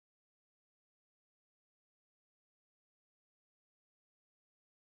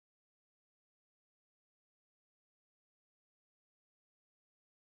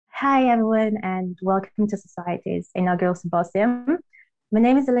Hi, everyone, and welcome to Society's inaugural symposium. My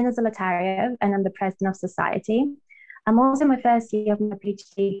name is Elena Zolotarev, and I'm the president of SASiety. I'm also in my first year of my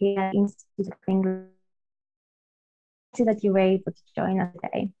PhD here at the Institute of English that you were able to join us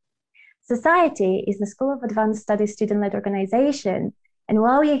today. SASiety is the School of Advanced Studies student-led organization, and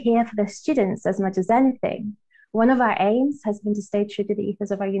while we're here for the students as much as anything, one of our aims has been to stay true to the ethos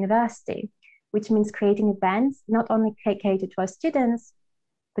of our university, which means creating events not only catered to our students,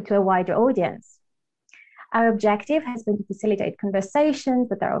 but to a wider audience. Our objective has been to facilitate conversations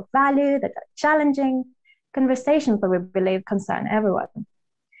that are of value, that are challenging, conversations that we believe concern everyone.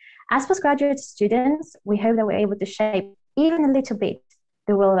 As postgraduate students, we hope that we're able to shape even a little bit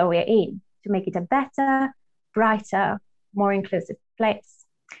the world that we're in to make it a better, brighter, more inclusive place.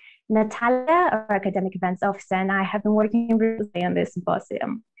 Natalia, our academic events officer, and I have been working really on this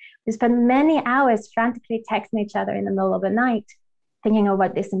symposium. We spent many hours frantically texting each other in the middle of the night, thinking of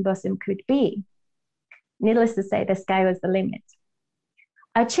what this symposium could be. Needless to say, the sky was the limit.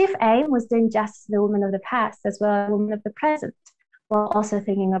 Our chief aim was doing justice to the women of the past as well as women of the present, while also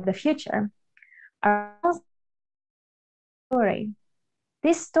thinking of the future. Our story.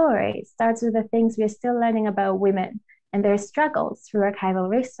 This story starts with the things we are still learning about women and their struggles through archival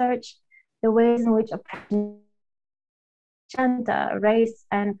research, the ways in which oppression, gender, race,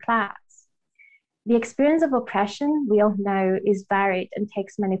 and class. The experience of oppression, we all know, is varied and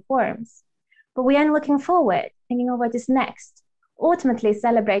takes many forms. But we are looking forward, thinking of what is next, ultimately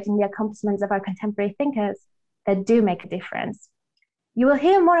celebrating the accomplishments of our contemporary thinkers that do make a difference. You will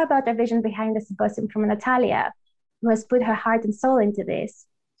hear more about our vision behind the symposium from Natalia, who has put her heart and soul into this.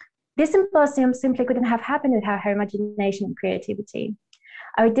 This symposium simply couldn't have happened without her imagination and creativity.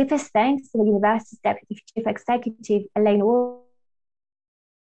 Our deepest thanks to the university's Deputy Chief Executive, Elaine Wolf.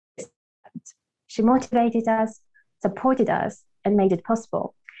 She motivated us, supported us, and made it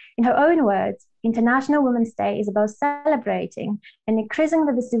possible. In her own words, International Women's Day is about celebrating and increasing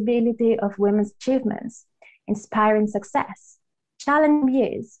the visibility of women's achievements, inspiring success, challenging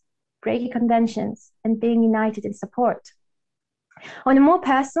views, breaking conventions, and being united in support. On a more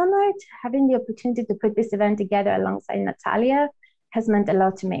personal note, having the opportunity to put this event together alongside Natalia has meant a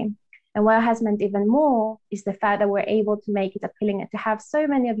lot to me. And what has meant even more is the fact that we're able to make it appealing and to have so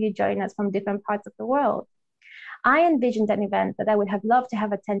many of you join us from different parts of the world. I envisioned an event that I would have loved to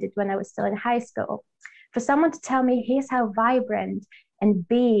have attended when I was still in high school. For someone to tell me, here's how vibrant and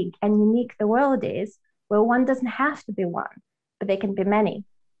big and unique the world is, where one doesn't have to be one, but they can be many.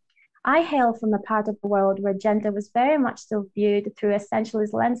 I hail from a part of the world where gender was very much still viewed through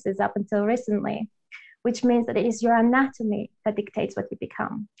essentialist lenses up until recently, which means that it is your anatomy that dictates what you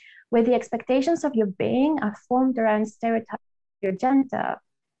become, where the expectations of your being are formed around stereotypes of your gender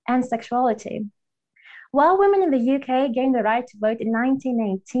and sexuality. While women in the UK gained the right to vote in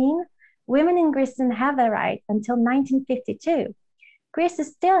 1918, women in Greece didn't have the right until 1952. Greece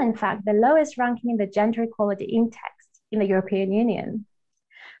is still, in fact, the lowest ranking in the gender equality index in the European Union.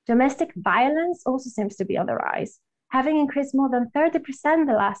 Domestic violence also seems to be on the rise, having increased more than 30% in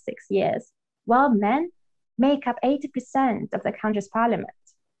the last 6 years, while men make up 80% of the country's parliament.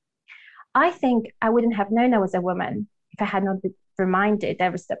 I think I wouldn't have known I was a woman if I had not been reminded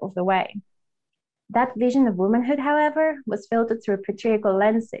every step of the way. That vision of womanhood, however, was filtered through patriarchal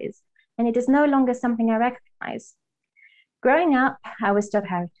lenses, and it is no longer something I recognize. Growing up, I was taught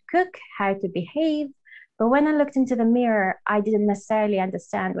how to cook, how to behave, but when I looked into the mirror, I didn't necessarily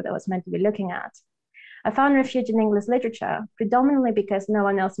understand what I was meant to be looking at. I found refuge in English literature, predominantly because no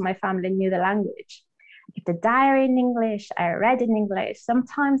one else in my family knew the language. I kept a diary in English, I read in English,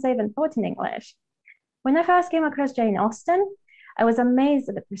 sometimes I even thought in English. When I first came across Jane Austen, I was amazed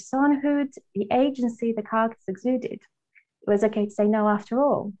at the personhood, the agency the characters exuded. It was okay to say no after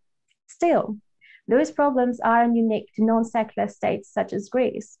all. Still, those problems aren't unique to non-secular states such as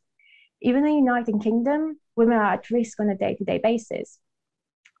Greece. Even in the United Kingdom, women are at risk on a day-to-day basis.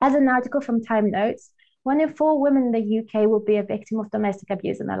 As an article from Time notes, 1 in 4 women in the UK will be a victim of domestic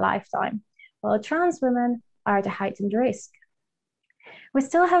abuse in their lifetime, while trans women are at a heightened risk. We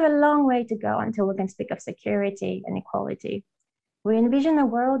still have a long way to go until we can speak of security and equality. We envision a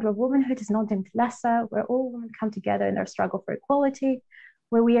world where womanhood is not deemed lesser, where all women come together in their struggle for equality,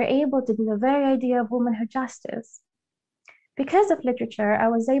 where we are able to do the very idea of womanhood justice. Because of literature, I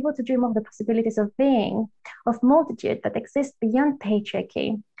was able to dream of the possibilities of being, of multitude that exist beyond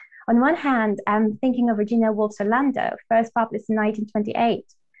patriarchy. On one hand, I'm thinking of Virginia Woolf's Orlando, first published in 1928.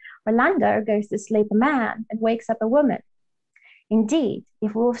 Orlando goes to sleep a man and wakes up a woman. Indeed,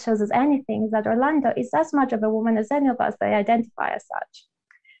 if Woolf shows us anything, is that Orlando is as much of a woman as any of us that identify as such.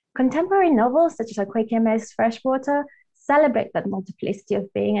 Contemporary novels, such as Kwame Freshwater, celebrate that multiplicity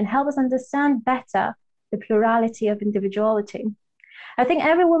of being and help us understand better the plurality of individuality. I think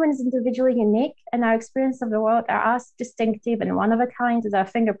every woman is individually unique, and our experience of the world are as distinctive and one of a kind as our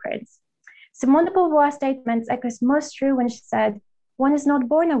fingerprints. Simone de Beauvoir's statement echoes most true when she said, "One is not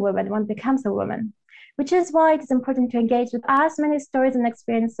born a woman, one becomes a woman," which is why it is important to engage with as many stories and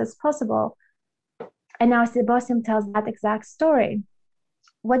experiences as possible. And our symposium tells that exact story.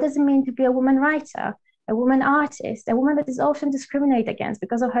 What does it mean to be a woman writer, a woman artist, a woman that is often discriminated against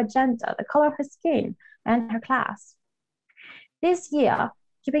because of her gender, the color of her skin, and her class? This year,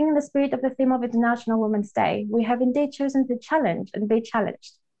 keeping in the spirit of the theme of International Women's Day, we have indeed chosen to challenge and be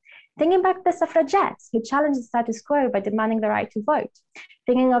challenged. Thinking back to the suffragettes who challenged the status quo by demanding the right to vote,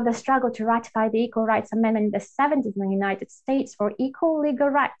 thinking of the struggle to ratify the Equal Rights Amendment in the 70s in the United States for equal legal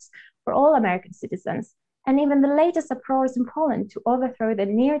rights for all American citizens, and even the latest uproars in Poland to overthrow the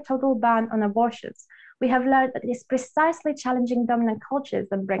near total ban on abortions, we have learned that it is precisely challenging dominant cultures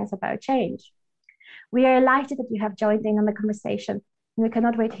that brings about change. We are delighted that you have joined in on the conversation, and we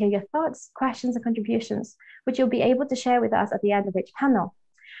cannot wait to hear your thoughts, questions, and contributions, which you'll be able to share with us at the end of each panel.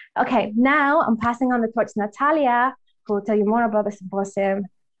 Okay, now I'm passing on the torch to Natalia, who will tell you more about the symposium.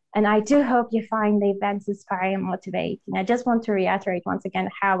 And I do hope you find the events inspiring and motivating. I just want to reiterate once again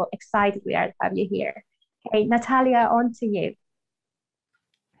how excited we are to have you here. Okay, Natalia, on to you.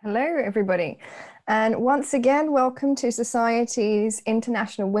 Hello, everybody. And once again, welcome to SASiety's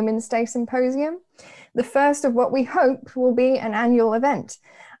International Women's Day Symposium, the first of what we hope will be an annual event.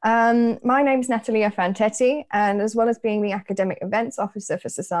 My name's Natalia Fantetti, and as well as being the Academic Events Officer for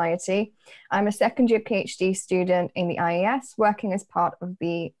SASiety, I'm a second-year PhD student in the IES, working as part of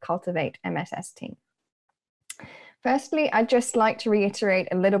the Cultivate MSS team. Firstly, I'd just like to reiterate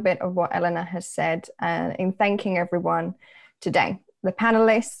a little bit of what Elena has said in thanking everyone today. The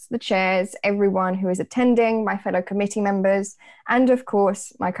panelists, the chairs, everyone who is attending, my fellow committee members, and of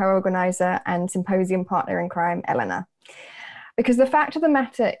course, my co-organizer and symposium partner in crime, Elena. Because the fact of the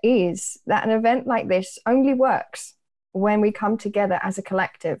matter is that an event like this only works when we come together as a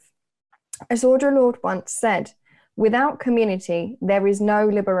collective. As Audre Lorde once said, without community, there is no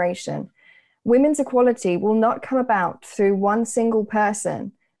liberation. Women's equality will not come about through one single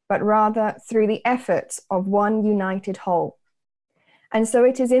person, but rather through the efforts of one united whole. And so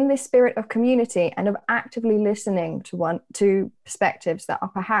it is in this spirit of community and of actively listening to perspectives that are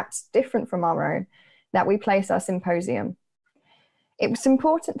perhaps different from our own that we place our symposium. It was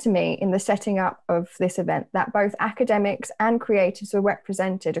important to me in the setting up of this event that both academics and creators were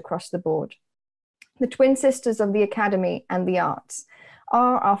represented across the board. The twin sisters of the academy and the arts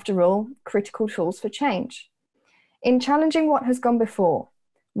are, after all, critical tools for change. In challenging what has gone before,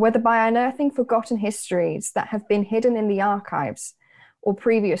 whether by unearthing forgotten histories that have been hidden in the archives or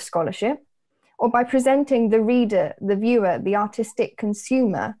previous scholarship, or by presenting the reader, the viewer, the artistic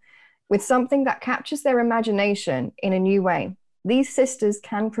consumer with something that captures their imagination in a new way, these sisters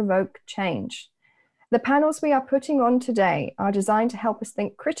can provoke change. The panels we are putting on today are designed to help us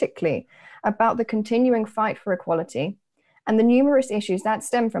think critically about the continuing fight for equality and the numerous issues that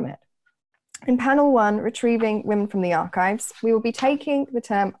stem from it. In panel 1, Retrieving Women from the Archives, we will be taking the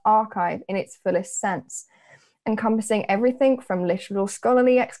term archive in its fullest sense, encompassing everything from literal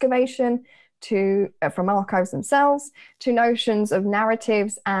scholarly excavation to from archives themselves to notions of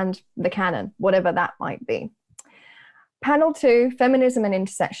narratives and the canon, whatever that might be. Panel 2, Feminism and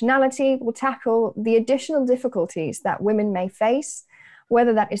Intersectionality, will tackle the additional difficulties that women may face,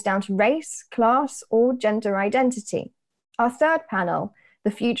 whether that is down to race, class, or gender identity. Our third panel,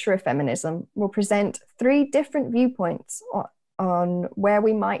 The Future of Feminism, will present 3 different viewpoints on where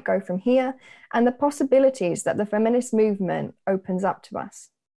we might go from here and the possibilities that the feminist movement opens up to us.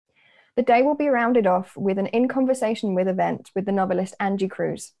 The day will be rounded off with an In Conversation With event with the novelist Angie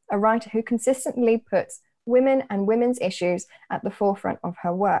Cruz, a writer who consistently puts women and women's issues at the forefront of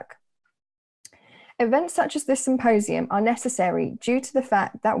her work. Events such as this symposium are necessary due to the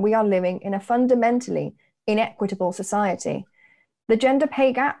fact that we are living in a fundamentally inequitable society. The gender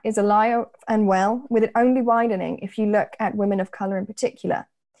pay gap is alive and well, with it only widening if you look at women of colour in particular.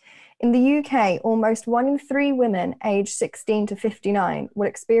 In the UK, almost 1 in 3 women aged 16 to 59 will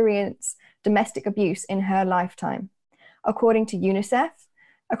experience domestic abuse in her lifetime. According to UNICEF,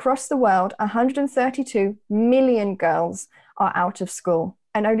 across the world, 132 million girls are out of school,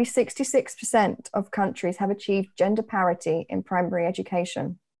 and only 66% of countries have achieved gender parity in primary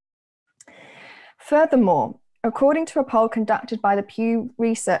education. Furthermore, according to a poll conducted by the Pew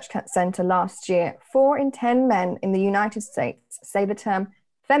Research Center last year, 4 in 10 men in the United States say the term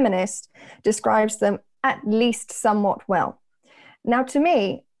feminist describes them at least somewhat well. Now, to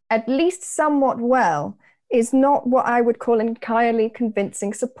me, at least somewhat well is not what I would call entirely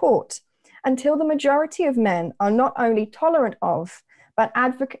convincing support, until the majority of men are not only tolerant of, but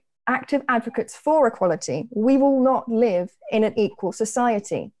active advocates for equality. We will not live in an equal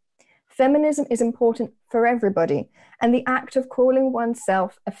society. Feminism is important for everybody, and the act of calling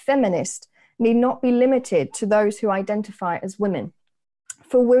oneself a feminist need not be limited to those who identify as women.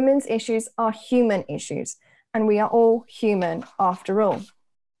 For women's issues are human issues, and we are all human after all.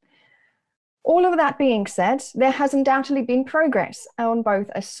 All of that being said, there has undoubtedly been progress on both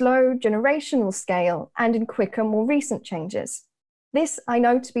a slow generational scale and in quicker, more recent changes. This I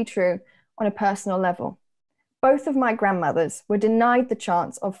know to be true on a personal level. Both of my grandmothers were denied the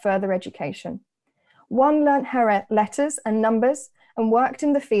chance of further education. One learnt her letters and numbers and worked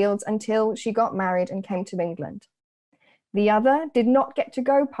in the fields until she got married and came to England. The other did not get to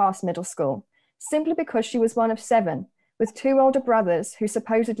go past middle school, simply because she was one of 7, with 2 older brothers who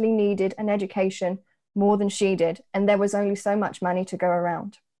supposedly needed an education more than she did, and there was only so much money to go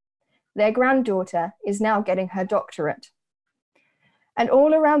around. Their granddaughter is now getting her doctorate. And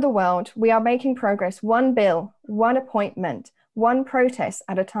all around the world, we are making progress, one bill, one appointment, one protest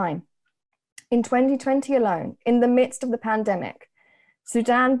at a time. In 2020 alone, in the midst of the pandemic,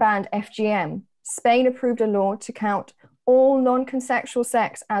 Sudan banned FGM, Spain approved a law to count all non-consensual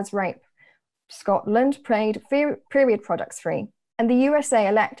sex as rape, Scotland made period products free, and the USA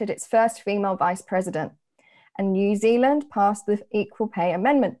elected its first female vice president, and New Zealand passed the Equal Pay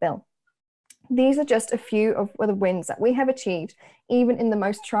Amendment Bill. These are just a few of the wins that we have achieved, even in the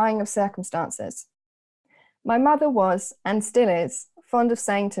most trying of circumstances. My mother was, and still is, fond of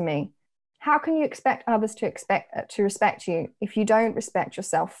saying to me, "How can you expect others to respect you if you don't respect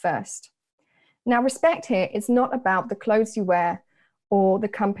yourself first?" Now, respect here is not about the clothes you wear or the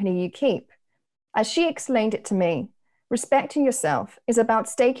company you keep. As she explained it to me, respecting yourself is about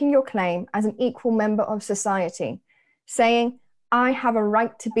staking your claim as an equal member of society, saying, "I have a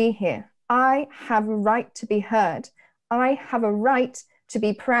right to be here. I have a right to be heard. I have a right to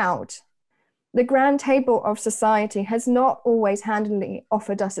be proud." The grand table of society has not always handily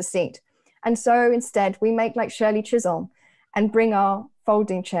offered us a seat. And so instead, we make like Shirley Chisholm and bring our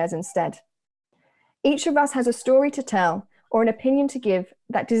folding chairs instead. Each of us has a story to tell or an opinion to give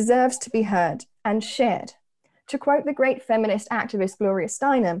that deserves to be heard and shared. To quote the great feminist activist Gloria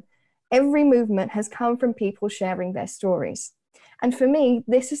Steinem, every movement has come from people sharing their stories. And for me,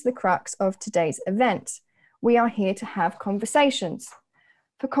 this is the crux of today's event. We are here to have conversations.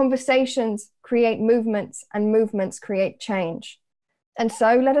 For conversations create movements, and movements create change. And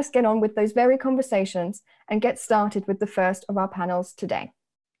so let us get on with those very conversations and get started with the first of our panels today.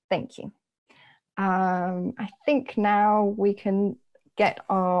 Thank you. I think now we can get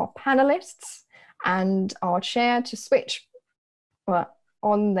our panelists and our chair to switch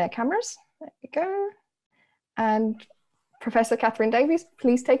on their cameras. There we go. And Professor Catherine Davies,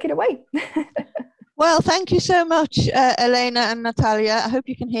 please take it away. Well, thank you so much, Elena and Natalia. I hope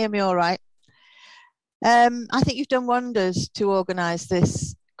you can hear me all right. I think you've done wonders to organise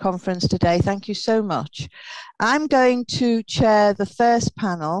this conference today. Thank you so much. I'm going to chair the first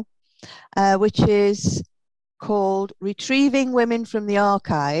panel, which is called Retrieving Women from the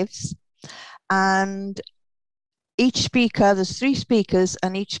Archives. And each speaker, there's 3 speakers,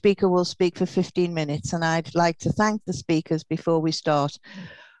 and each speaker will speak for 15 minutes. And I'd like to thank the speakers before we start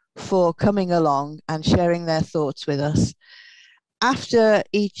for coming along and sharing their thoughts with us. After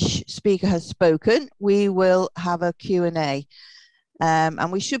each speaker has spoken, we will have a Q&A.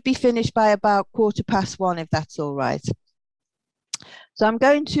 And we should be finished by about 1:15, if that's all right. So I'm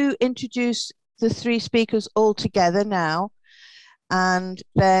going to introduce the 3 speakers all together now. And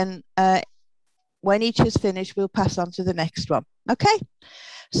then when each is finished, we'll pass on to the next one. Okay,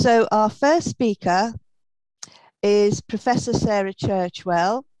 so our first speaker is Professor Sarah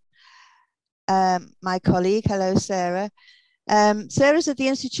Churchwell, my colleague. Hello, Sarah. Sarah's at the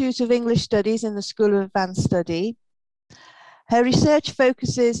Institute of English Studies in the School of Advanced Study. Her research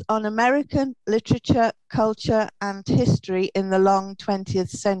focuses on American literature, culture, and history in the long 20th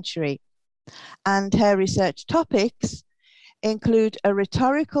century. And her research topics include a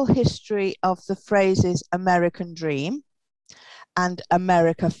rhetorical history of the phrases American Dream and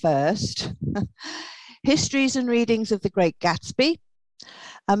America First, histories and readings of The Great Gatsby,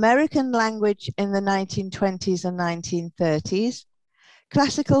 American language in the 1920s and 1930s,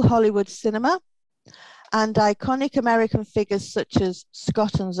 classical Hollywood cinema, and iconic American figures such as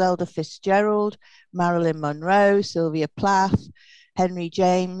Scott and Zelda Fitzgerald, Marilyn Monroe, Sylvia Plath, Henry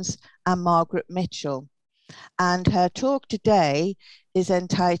James, and Margaret Mitchell. And her talk today is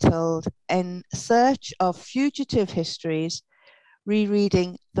entitled In Search of Fugitive Histories,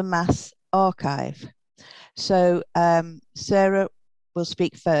 Rereading the Mass Archive. So Sarah will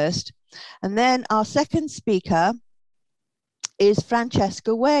speak first. And then our second speaker is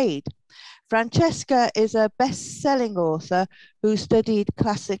Francesca Wade. Francesca is a best-selling author who studied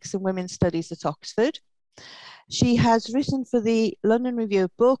classics and women's studies at Oxford. She has written for the London Review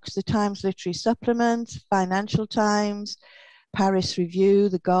of Books, the Times Literary Supplement, Financial Times, Paris Review,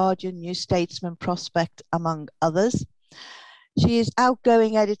 The Guardian, New Statesman, Prospect, among others. She is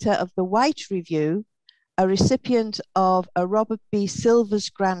outgoing editor of The White Review, a recipient of a Robert B. Silvers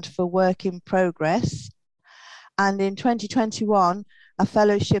Grant for Work in Progress, and in 2021, a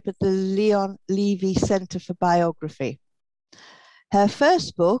fellowship at the Leon Levy Center for Biography. Her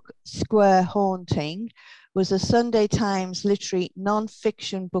first book, Square Haunting, was a Sunday Times Literary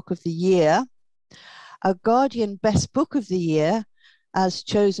Non-Fiction Book of the Year, a Guardian Best Book of the Year as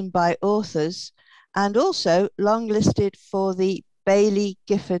chosen by authors, and also longlisted for the Baillie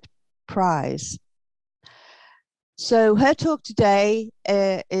Gifford Prize. So her talk today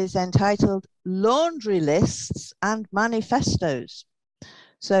is entitled Laundry Lists and Manifestos.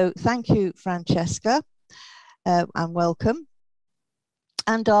 So thank you, Francesca, and welcome.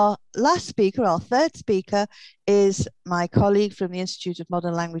 And our last speaker, our third speaker, is my colleague from the Institute of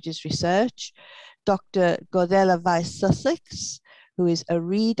Modern Languages Research, Dr. Gordella Weiss-Sussex, who is a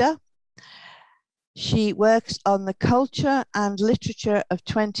reader. She works on the culture and literature of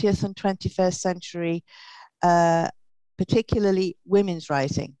 20th and 21st century, particularly women's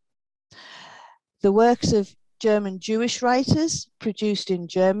writing. The works of German Jewish writers produced in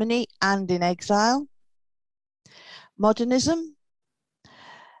Germany and in exile, modernism,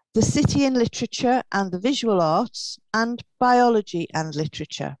 the city in literature and the visual arts, and biology and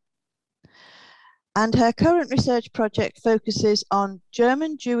literature. And her current research project focuses on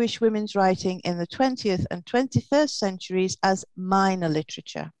German Jewish women's writing in the 20th and 21st centuries as minor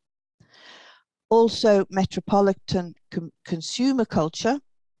literature. Also metropolitan consumer culture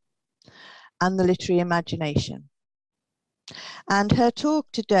and the literary imagination. And her talk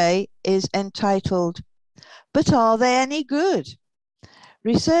today is entitled, But Are They Any Good?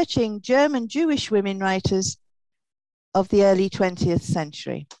 Researching German Jewish women writers of the early 20th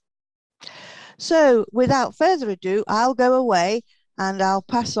century. So without further ado, I'll go away and I'll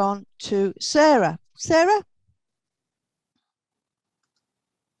pass on to Sarah. Sarah?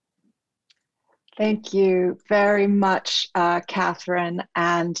 Thank you very much, Catherine.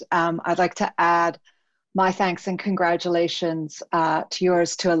 And I'd like to add my thanks and congratulations to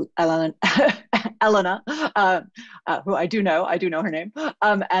yours, to Elena, who I do know her name,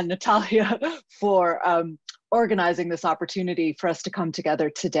 and Natalia for organizing this opportunity for us to come together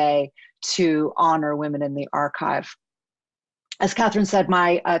today to honor women in the archive. As Catherine said,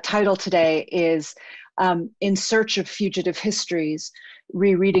 my title today is In Search of Fugitive Histories,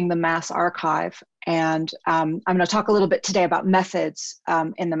 Rereading the Mass Archive. And I'm going to talk a little bit today about methods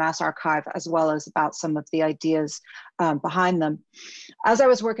in the Mass Archive, as well as about some of the ideas behind them. As I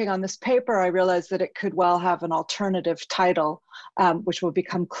was working on this paper, I realized that it could well have an alternative title, which will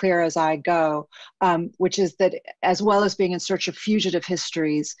become clear as I go, which is that as well as being in search of fugitive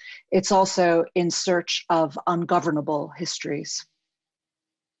histories, it's also in search of ungovernable histories.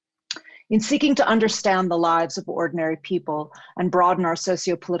 In seeking to understand the lives of ordinary people and broaden our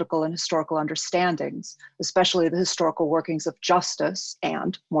socio-political and historical understandings, especially the historical workings of justice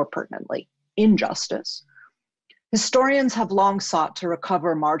and, more pertinently, injustice, historians have long sought to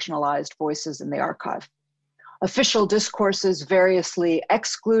recover marginalized voices in the archive. Official discourses variously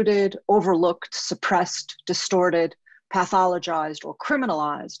excluded, overlooked, suppressed, distorted, pathologized, or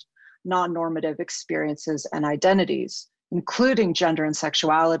criminalized non-normative experiences and identities, including gender and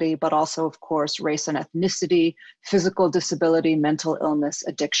sexuality, but also, of course, race and ethnicity, physical disability, mental illness,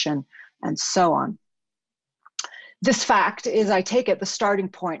 addiction, and so on. This fact is, I take it, the starting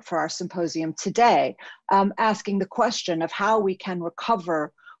point for our symposium today, asking the question of how we can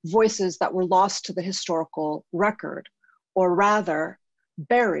recover voices that were lost to the historical record, or rather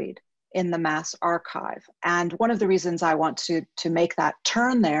buried in the Mass Archive. And one of the reasons I want to make that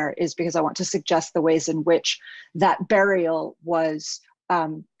turn there is because I want to suggest the ways in which that burial was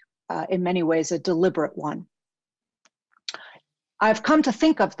in many ways a deliberate one. I've come to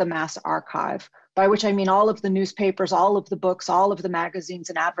think of the Mass Archive, by which I mean all of the newspapers, all of the books, all of the magazines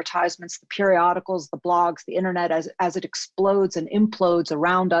and advertisements, the periodicals, the blogs, the internet, as it explodes and implodes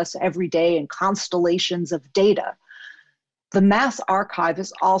around us every day in constellations of data. The Mass Archive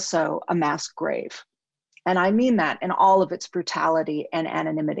is also a mass grave. And I mean that in all of its brutality and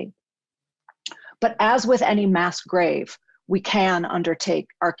anonymity. But as with any mass grave, we can undertake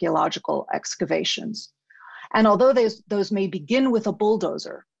archaeological excavations. And although those may begin with a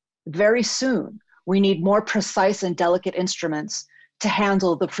bulldozer, very soon We need more precise and delicate instruments to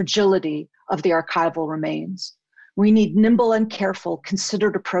handle the fragility of the archival remains. We need nimble and careful,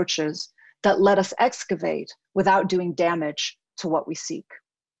 considered approaches that let us excavate without doing damage to what we seek.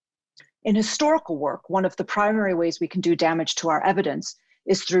 In historical work, one of the primary ways we can do damage to our evidence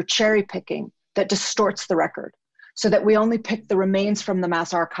is through cherry picking that distorts the record, so that we only pick the remains from the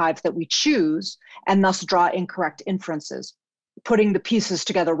mass archive that we choose and thus draw incorrect inferences, putting the pieces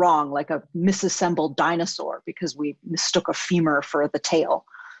together wrong, like a misassembled dinosaur because we mistook a femur for the tail.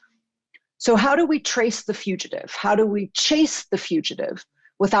 So how do we trace the fugitive? How do we chase the fugitive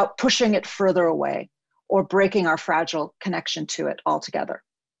without pushing it further away or breaking our fragile connection to it altogether?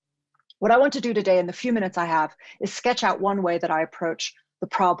 What I want to do today in the few minutes I have is sketch out one way that I approach the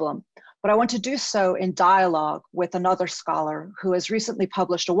problem, but I want to do so in dialogue with another scholar who has recently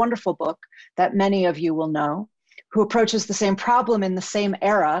published a wonderful book that many of you will know, who approaches the same problem in the same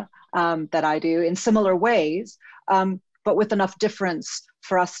era that I do in similar ways, but with enough difference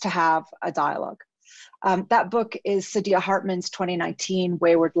for us to have a dialogue. That book is Saidiya Hartman's 2019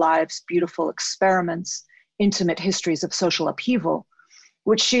 Wayward Lives, Beautiful Experiments, Intimate Histories of Social Upheaval,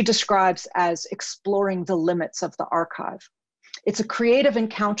 which she describes as exploring the limits of the archive. It's a creative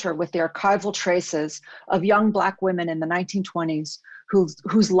encounter with the archival traces of young Black women in the 1920s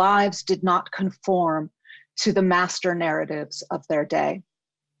whose lives did not conform to the master narratives of their day.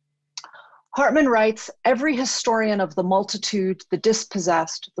 Hartman writes, every historian of the multitude, the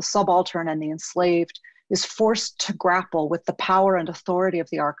dispossessed, the subaltern, and the enslaved is forced to grapple with the power and authority of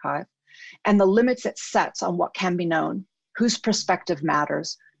the archive and the limits it sets on what can be known, whose perspective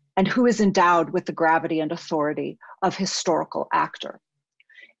matters, and who is endowed with the gravity and authority of historical actor.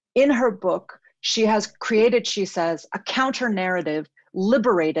 In her book, she has created, she says, a counter-narrative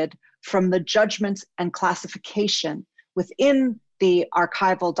liberated from the judgments and classification within the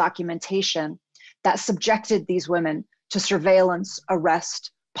archival documentation that subjected these women to surveillance,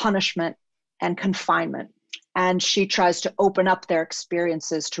 arrest, punishment, and confinement. And she tries to open up their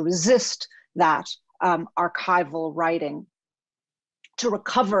experiences to resist that archival writing, to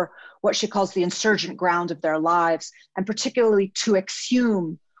recover what she calls the insurgent ground of their lives, and particularly to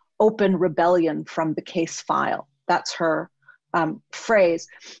exhume open rebellion from the case file. That's her phrase.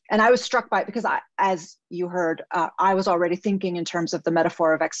 And I was struck by it because as you heard, I was already thinking in terms of the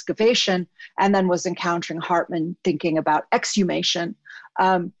metaphor of excavation, and then was encountering Hartman thinking about exhumation,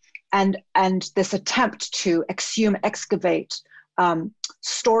 and this attempt to exhume, excavate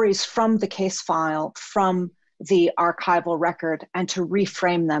stories from the case file, from the archival record, and to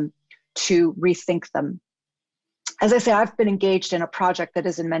reframe them, to rethink them. As I say, I've been engaged in a project that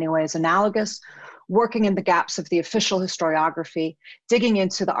is in many ways analogous, working in the gaps of the official historiography, digging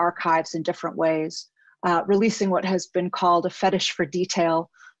into the archives in different ways, releasing what has been called a fetish for detail,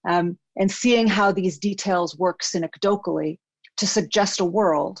 and seeing how these details work synecdochally to suggest a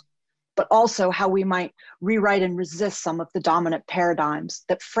world, but also how we might rewrite and resist some of the dominant paradigms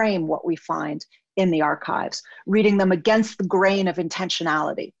that frame what we find in the archives, reading them against the grain of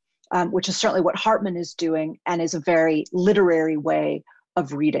intentionality, which is certainly what Hartman is doing and is a very literary way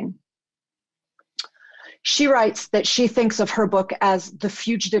of reading. She writes that she thinks of her book as the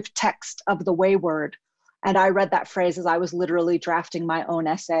fugitive text of the wayward. And I read that phrase as I was literally drafting my own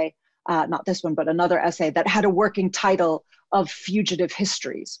essay, not this one, but another essay that had a working title of Fugitive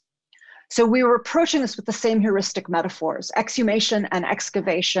Histories. So we were approaching this with the same heuristic metaphors, exhumation and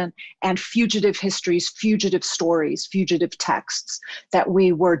excavation and fugitive histories, fugitive stories, fugitive texts that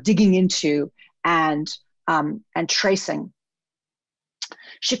we were digging into and tracing.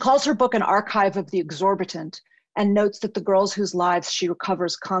 She calls her book an archive of the exorbitant and notes that the girls whose lives she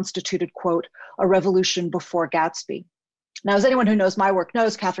recovers constituted, quote, a revolution before Gatsby. Now, as anyone who knows my work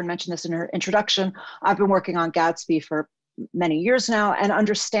knows, Catherine mentioned this in her introduction, I've been working on Gatsby for many years now, and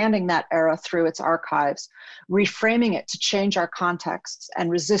understanding that era through its archives, reframing it to change our contexts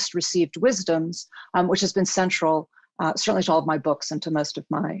and resist received wisdoms, which has been central, certainly to all of my books and to most of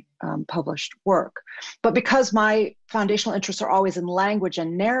my published work. But because my foundational interests are always in language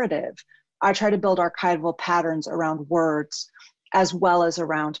and narrative, I try to build archival patterns around words as well as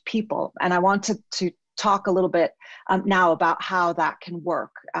around people. And I wanted to talk a little bit now about how that can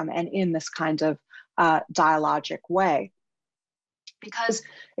work and in this kind of dialogic way. Because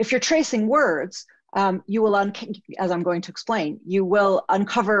if you're tracing words, you will, as I'm going to explain, you will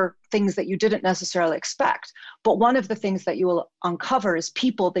uncover things that you didn't necessarily expect. But one of the things that you will uncover is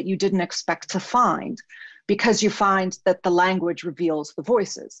people that you didn't expect to find, because you find that the language reveals the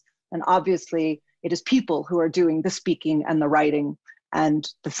voices. And obviously, it is people who are doing the speaking and the writing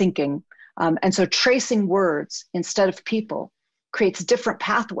and the thinking. And so tracing words instead of people creates different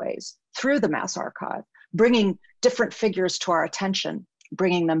pathways through the mass archive, bringing different figures to our attention,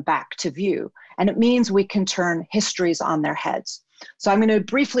 bringing them back to view. And it means we can turn histories on their heads. So I'm going to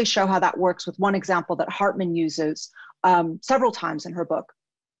briefly show how that works with one example that Hartman uses several times in her book,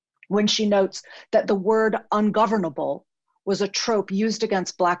 when she notes that the word ungovernable was a trope used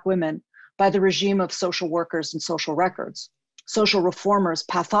against Black women by the regime of social workers and social records. Social reformers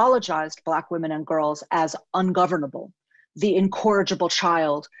pathologized Black women and girls as ungovernable, the incorrigible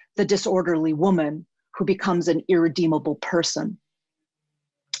child, the disorderly woman who becomes an irredeemable person.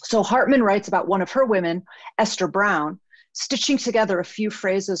 So Hartman writes about one of her women, Esther Brown, stitching together a few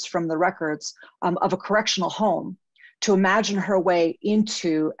phrases from the records of a correctional home to imagine her way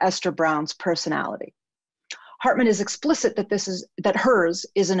into Esther Brown's personality. Hartman is explicit that hers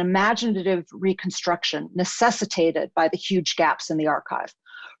is an imaginative reconstruction necessitated by the huge gaps in the archive.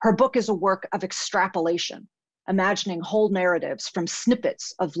 Her book is a work of extrapolation, imagining whole narratives from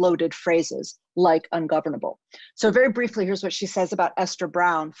snippets of loaded phrases like ungovernable. So very briefly, here's what she says about Esther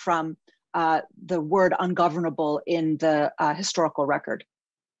Brown from the word ungovernable in the historical record.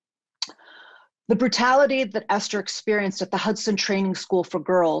 The brutality that Esther experienced at the Hudson Training School for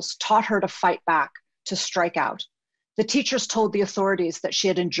Girls taught her to fight back, to strike out. The teachers told the authorities that she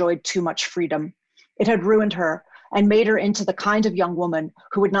had enjoyed too much freedom. It had ruined her and made her into the kind of young woman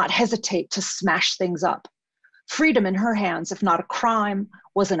who would not hesitate to smash things up. Freedom in her hands, if not a crime,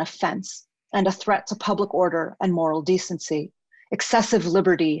 was an offense and a threat to public order and moral decency. Excessive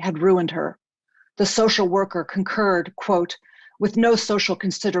liberty had ruined her. The social worker concurred, quote, with no social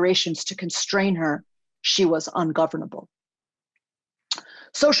considerations to constrain her, she was ungovernable.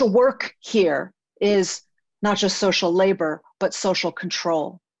 Social work here is not just social labor, but social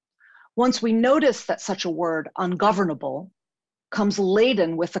control. Once we notice that such a word, ungovernable, comes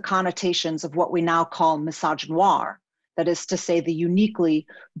laden with the connotations of what we now call misogynoir, that is to say, the uniquely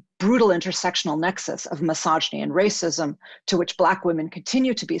brutal intersectional nexus of misogyny and racism to which Black women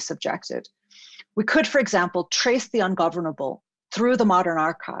continue to be subjected, we could, for example, trace the ungovernable through the modern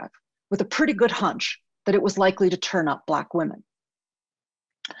archive with a pretty good hunch that it was likely to turn up Black women.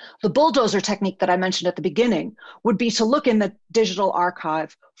 The bulldozer technique that I mentioned at the beginning would be to look in the digital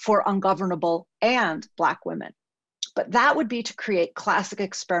archive for ungovernable and Black women. But that would be to create classic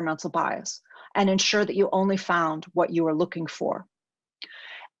experimental bias and ensure that you only found what you were looking for.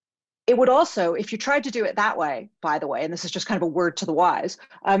 It would also, if you tried to do it that way, by the way, and this is just kind of a word to the wise,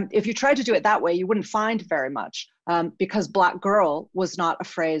 if you tried to do it that way, you wouldn't find very much because Black girl was not a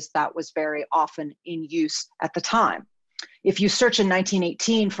phrase that was very often in use at the time. If you search in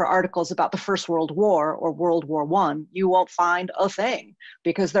 1918 for articles about the First World War or World War I, you won't find a thing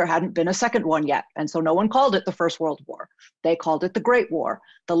because there hadn't been a second one yet. And so no one called it the First World War. They called it the Great War,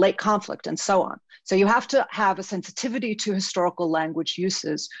 the late conflict, and so on. So you have to have a sensitivity to historical language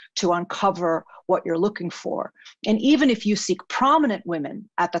uses to uncover what you're looking for. And even if you seek prominent women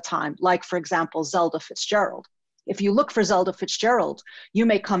at the time, like, for example, Zelda Fitzgerald, if you look for Zelda Fitzgerald, you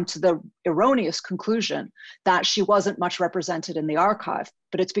may come to the erroneous conclusion that she wasn't much represented in the archive,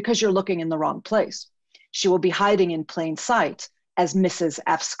 but it's because you're looking in the wrong place. She will be hiding in plain sight as Mrs.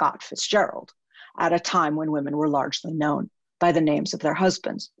 F. Scott Fitzgerald at a time when women were largely known by the names of their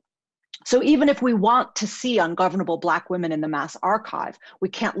husbands. So even if we want to see ungovernable Black women in the mass archive, we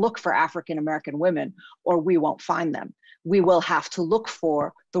can't look for African-American women or we won't find them. We will have to look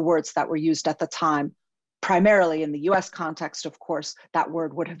for the words that were used at the time. Primarily in the US context, of course, that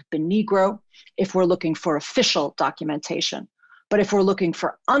word would have been Negro if we're looking for official documentation. But if we're looking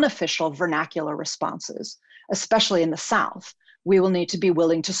for unofficial vernacular responses, especially in the South, we will need to be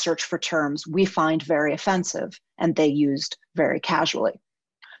willing to search for terms we find very offensive and they used very casually.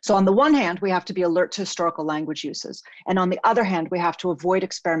 So on the one hand, we have to be alert to historical language uses. And on the other hand, we have to avoid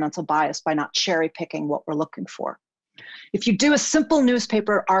experimental bias by not cherry picking what we're looking for. If you do a simple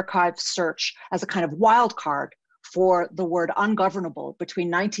newspaper archive search as a kind of wild card for the word ungovernable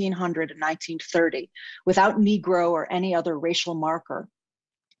between 1900 and 1930, without Negro or any other racial marker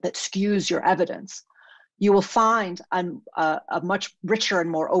that skews your evidence, you will find a much richer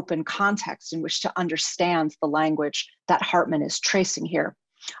and more open context in which to understand the language that Hartman is tracing here.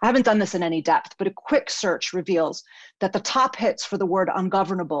 I haven't done this in any depth, but a quick search reveals that the top hits for the word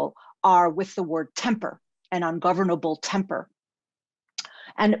ungovernable are with the word temper, an ungovernable temper.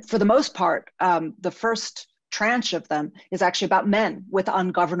 And for the most part, the first tranche of them is actually about men with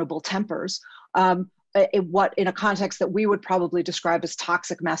ungovernable tempers. in a context that we would probably describe as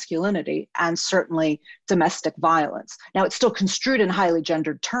toxic masculinity and certainly domestic violence. Now, it's still construed in highly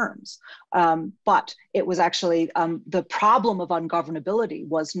gendered terms, but it was actually the problem of ungovernability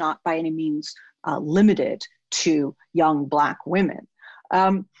was not by any means limited to young Black women.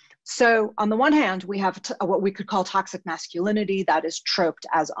 So on the one hand, we have what we could call toxic masculinity that is troped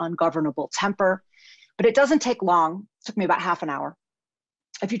as ungovernable temper, but it doesn't take long. It took me about half an hour,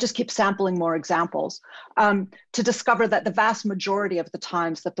 if you just keep sampling more examples, to discover that the vast majority of the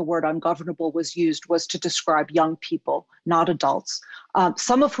times that the word ungovernable was used was to describe young people, not adults,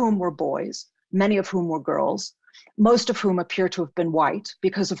 some of whom were boys, many of whom were girls, most of whom appear to have been white,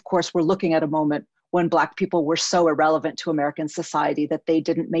 because of course we're looking at a moment when Black people were so irrelevant to American society that they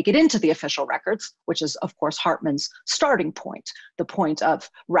didn't make it into the official records, which is of course Hartman's starting point, the point of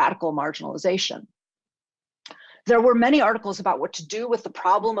radical marginalization. There were many articles about what to do with the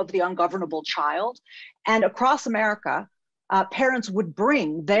problem of the ungovernable child. And across America, parents would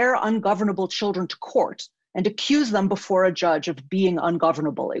bring their ungovernable children to court and accuse them before a judge of being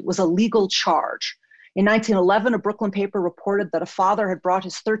ungovernable. It was a legal charge. In 1911, a Brooklyn paper reported that a father had brought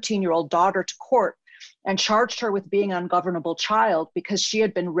his 13-year-old daughter to court and charged her with being an ungovernable child because she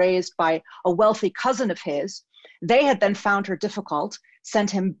had been raised by a wealthy cousin of his. They had then found her difficult,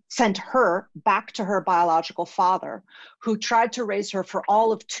 sent her back to her biological father, who tried to raise her for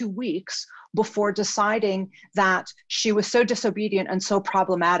all of 2 weeks before deciding that she was so disobedient and so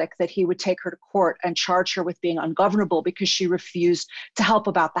problematic that he would take her to court and charge her with being ungovernable because she refused to help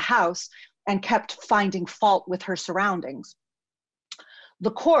about the house and kept finding fault with her surroundings.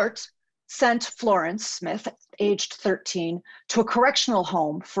 The court sent Florence Smith, aged 13, to a correctional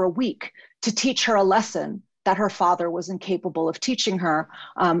home for a week to teach her a lesson that her father was incapable of teaching her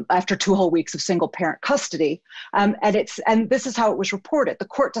after 2 whole weeks of single parent custody. And this is how it was reported. The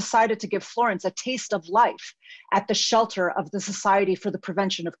court decided to give Florence a taste of life at the shelter of the Society for the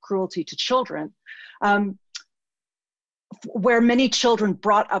Prevention of Cruelty to Children, where many children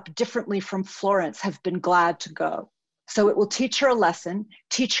brought up differently from Florence have been glad to go. So it will teach her a lesson,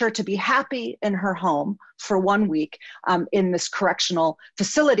 teach her to be happy in her home for 1 week in this correctional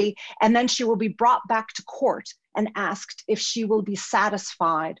facility, and then she will be brought back to court and asked if she will be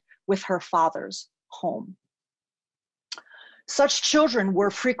satisfied with her father's home. Such children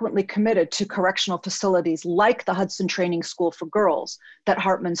were frequently committed to correctional facilities like the Hudson Training School for Girls that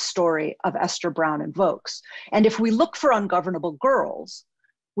Hartman's story of Esther Brown invokes. And if we look for ungovernable girls,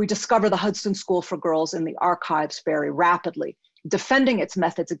 we discover the Hudson School for Girls in the archives very rapidly, defending its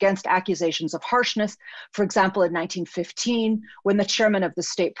methods against accusations of harshness. For example, in 1915, when the chairman of the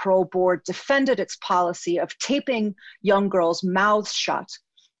State Parole Board defended its policy of taping young girls' mouths shut,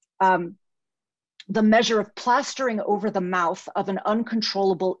 the measure of plastering over the mouth of an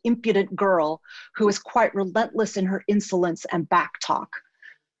uncontrollable, impudent girl who is quite relentless in her insolence and backtalk.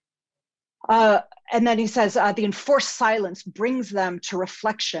 And then he says, the enforced silence brings them to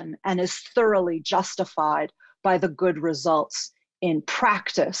reflection and is thoroughly justified by the good results in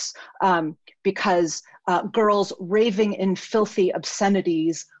practice, because girls raving in filthy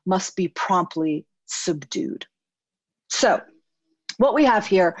obscenities must be promptly subdued. So what we have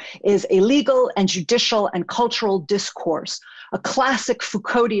here is a legal and judicial and cultural discourse, a classic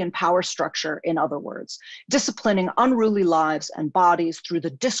Foucauldian power structure, in other words, disciplining unruly lives and bodies through the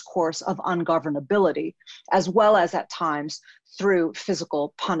discourse of ungovernability, as well as at times through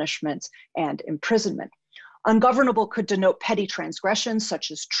physical punishment and imprisonment. Ungovernable could denote petty transgressions such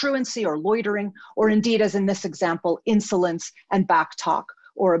as truancy or loitering, or indeed, as in this example, insolence and backtalk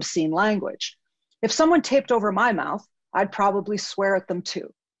or obscene language. If someone taped over my mouth, I'd probably swear at them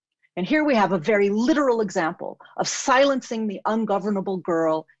too. And here we have a very literal example of silencing the ungovernable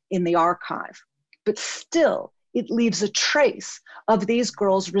girl in the archive. But still, it leaves a trace of these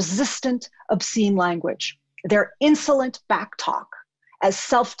girls' resistant, obscene language, their insolent backtalk as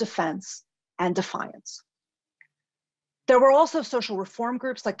self-defense and defiance. There were also social reform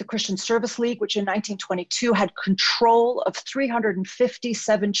groups like the Christian Service League, which in 1922 had control of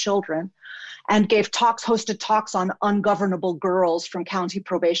 357 children and hosted talks on ungovernable girls from county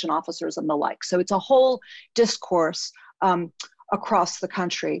probation officers and the like. So it's a whole discourse across the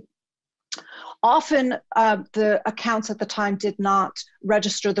country. Often the accounts at the time did not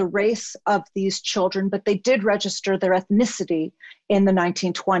register the race of these children, but they did register their ethnicity in the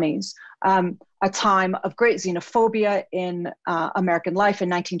 1920s, a time of great xenophobia in American life. In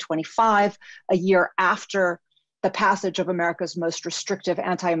 1925, a year after the passage of America's most restrictive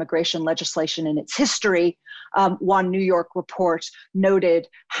anti-immigration legislation in its history. One New York report noted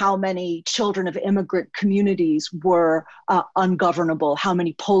how many children of immigrant communities were ungovernable, how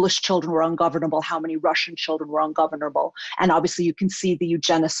many Polish children were ungovernable, how many Russian children were ungovernable. And obviously you can see the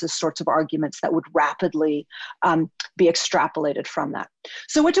eugenicist sorts of arguments that would rapidly be extrapolated from that.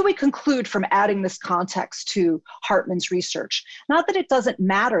 So what do we conclude from adding this context to Hartman's research? Not that it doesn't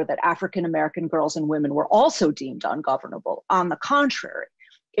matter that African-American girls and women were also deemed ungovernable. On the contrary,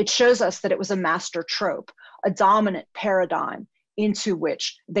 it shows us that it was a master trope, a dominant paradigm into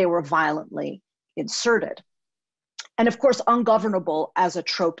which they were violently inserted. And of course, ungovernable as a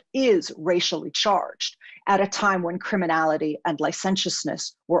trope is racially charged at a time when criminality and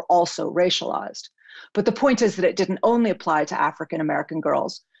licentiousness were also racialized. But the point is that it didn't only apply to African-American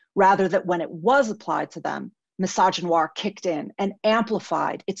girls, rather that when it was applied to them, misogynoir kicked in and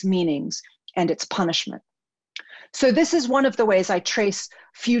amplified its meanings and its punishment. So this is one of the ways I trace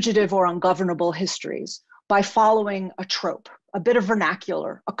fugitive or ungovernable histories, by following a trope, a bit of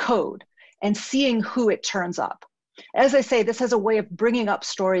vernacular, a code, and seeing who it turns up. As I say, this has a way of bringing up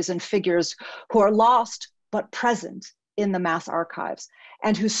stories and figures who are lost but present in the mass archives,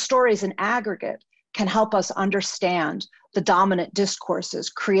 and whose stories in aggregate can help us understand the dominant discourses,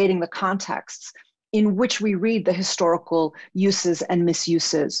 creating the contexts in which we read the historical uses and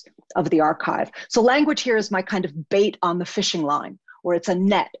misuses of the archive. So language here is my kind of bait on the fishing line, where it's a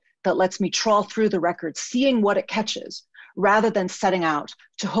net that lets me trawl through the record, seeing what it catches, rather than setting out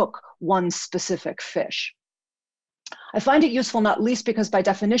to hook one specific fish. I find it useful not least because by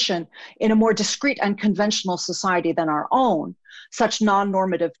definition, in a more discrete and conventional society than our own, such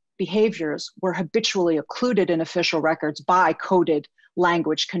non-normative behaviors were habitually occluded in official records by coded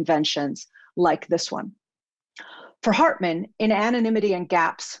language conventions like this one. For Hartman, in anonymity and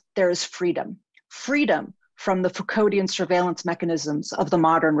gaps, there is freedom. Freedom from the Foucauldian surveillance mechanisms of the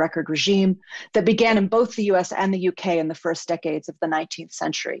modern record regime that began in both the US and the UK in the first decades of the 19th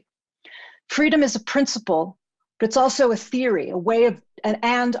century. Freedom is a principle, but it's also a theory, a way of,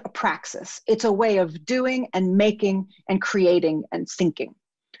 and a praxis. It's a way of doing and making and creating and thinking.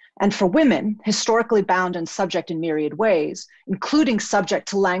 And for women, historically bound and subject in myriad ways, including subject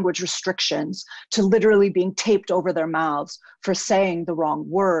to language restrictions, to literally being taped over their mouths for saying the wrong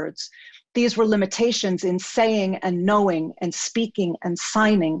words, these were limitations in saying and knowing and speaking and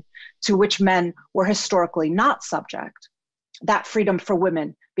signing to which men were historically not subject. That freedom for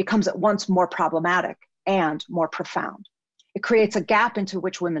women becomes at once more problematic and more profound. It creates a gap into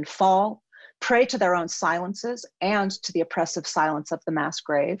which women fall, prey to their own silences and to the oppressive silence of the mass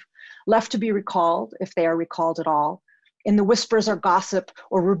grave, left to be recalled, if they are recalled at all, in the whispers or gossip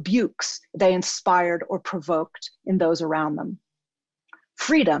or rebukes they inspired or provoked in those around them.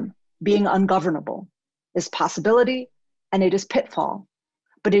 Freedom, being ungovernable, is possibility and it is pitfall,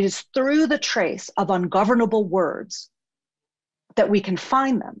 but it is through the trace of ungovernable words that we can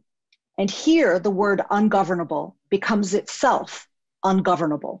find them. And here the word ungovernable becomes itself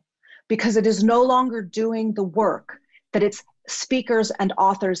ungovernable, because it is no longer doing the work that its speakers and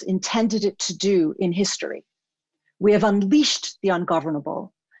authors intended it to do in history. We have unleashed the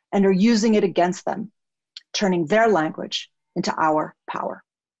ungovernable and are using it against them, turning their language into our power.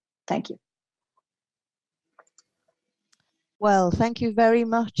 Thank you. Well, thank you very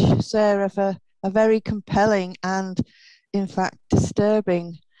much, Sarah, for a very compelling and, in fact,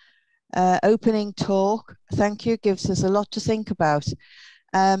 disturbing opening talk. Thank you, gives us a lot to think about.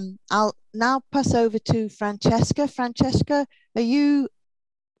 I'll now pass over to Francesca. Francesca, are you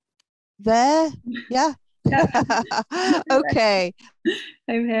there? Yeah? Okay.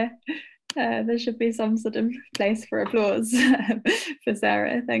 I'm here. There should be some sort of place for applause for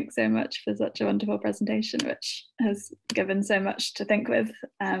Sarah. Thanks so much for such a wonderful presentation, which has given so much to think with.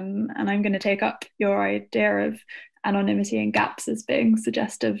 And I'm going to take up your idea of anonymity and gaps as being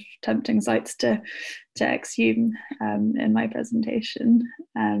suggestive, tempting sites to exhume in my presentation.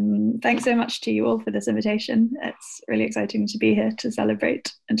 Thanks so much to you all for this invitation. It's really exciting to be here to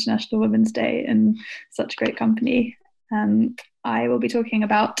celebrate International Women's Day in such great company. I will be talking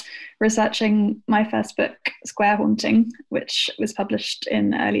about researching my first book, Square Haunting, which was published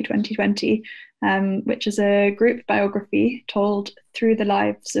in early 2020, which is a group biography told through the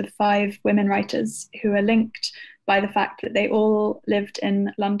lives of 5 women writers who are linked by the fact that they all lived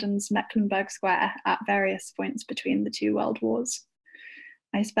in London's Mecklenburgh Square at various points between the 2 world wars.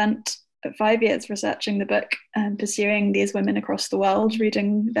 I spent 5 years researching the book and pursuing these women across the world,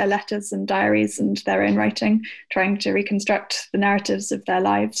 reading their letters and diaries and their own writing, trying to reconstruct the narratives of their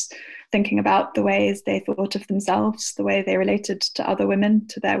lives. thinking about the ways they thought of themselves, the way they related to other women,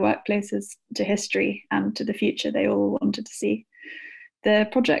 to their workplaces, to history, and to the future they all wanted to see. The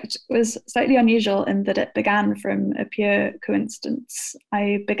project was slightly unusual in that it began from a pure coincidence.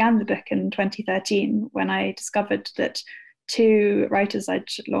 I began the book in 2013 when I discovered that two writers I'd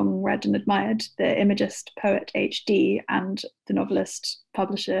long read and admired, the imagist poet H.D. and the novelist,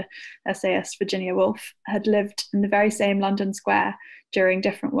 publisher, essayist Virginia Woolf, had lived in the very same London square during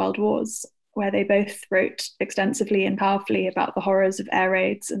different world wars, where they both wrote extensively and powerfully about the horrors of air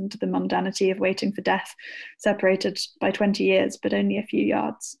raids and the mundanity of waiting for death, separated by 20 years, but only a few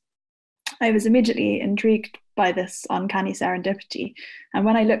yards. I was immediately intrigued by this uncanny serendipity, and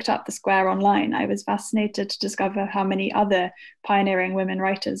when I looked up the square online, I was fascinated to discover how many other pioneering women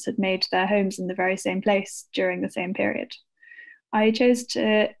writers had made their homes in the very same place during the same period. I chose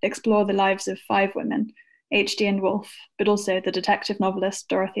to explore the lives of 5 women, H.D. and Woolf, but also the detective novelist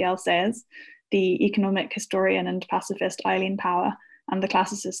Dorothy L. Sayers, the economic historian and pacifist Eileen Power, and the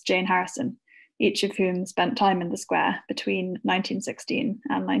classicist Jane Harrison, each of whom spent time in the square between 1916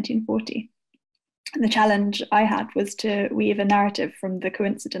 and 1940. The challenge I had was to weave a narrative from the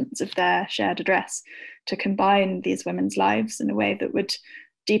coincidence of their shared address, to combine these women's lives in a way that would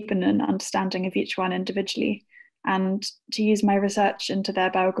deepen an understanding of each one individually, and to use my research into their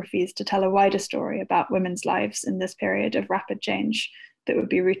biographies to tell a wider story about women's lives in this period of rapid change that would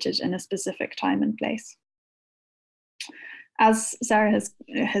be rooted in a specific time and place. As Sarah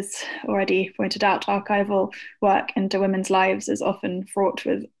has already pointed out, archival work into women's lives is often fraught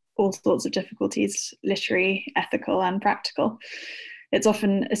with all sorts of difficulties, literary, ethical, and practical. It's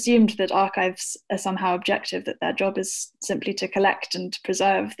often assumed that archives are somehow objective, that their job is simply to collect and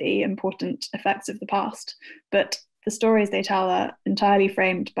preserve the important effects of the past. But the stories they tell are entirely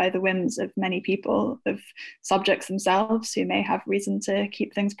framed by the whims of many people, of subjects themselves who may have reason to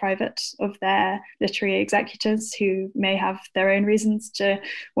keep things private, of their literary executors who may have their own reasons to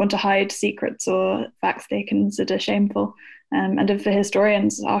want to hide secrets or facts they consider shameful, and of the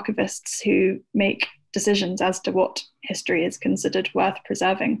historians, archivists who make decisions as to what history is considered worth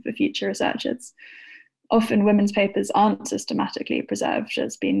preserving for future researchers. Often women's papers aren't systematically preserved.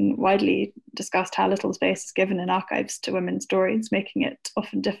 It's been widely discussed how little space is given in archives to women's stories, making it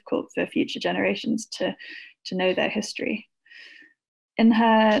often difficult for future generations to know their history. In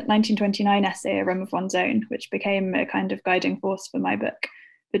her 1929 essay, A Room of One's Own, which became a kind of guiding force for my book,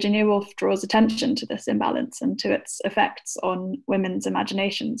 Virginia Woolf draws attention to this imbalance and to its effects on women's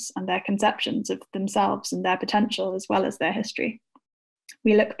imaginations and their conceptions of themselves and their potential as well as their history.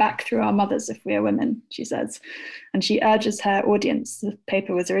 We look back through our mothers if we are women, she says, and she urges her audience. The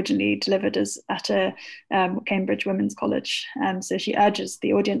paper was originally delivered at a Cambridge Women's College, so she urges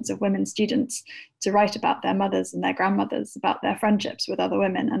the audience of women students to write about their mothers and their grandmothers, about their friendships with other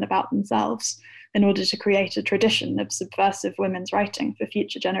women and about themselves, in order to create a tradition of subversive women's writing for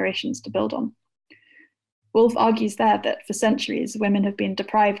future generations to build on. Woolf argues there that for centuries, women have been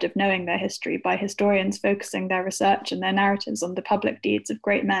deprived of knowing their history by historians focusing their research and their narratives on the public deeds of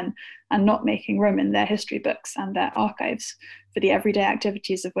great men and not making room in their history books and their archives for the everyday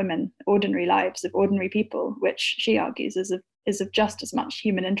activities of women, ordinary lives of ordinary people, which she argues is of just as much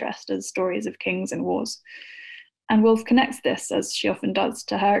human interest as stories of kings and wars. And Woolf connects this, as she often does,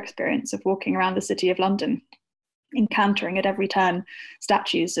 to her experience of walking around the city of London, encountering at every turn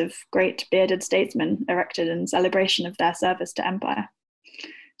statues of great bearded statesmen erected in celebration of their service to empire.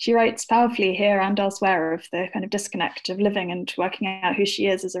 She writes powerfully here and elsewhere of the kind of disconnect of living and working out who she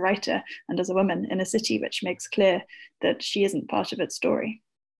is as a writer and as a woman in a city which makes clear that she isn't part of its story.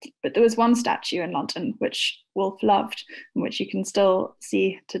 But there was one statue in London which Woolf loved and which you can still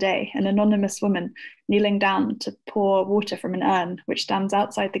see today, an anonymous woman kneeling down to pour water from an urn which stands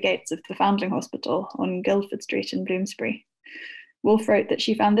outside the gates of the Foundling Hospital on Guildford Street in Bloomsbury. Woolf wrote that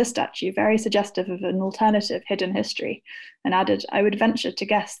she found this statue very suggestive of an alternative hidden history, and added, "I would venture to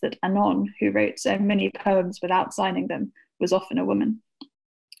guess that Anon, who wrote so many poems without signing them, was often a woman."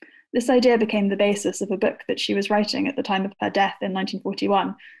 This idea became the basis of a book that she was writing at the time of her death in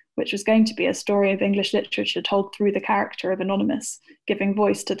 1941, which was going to be a story of English literature told through the character of Anonymous, giving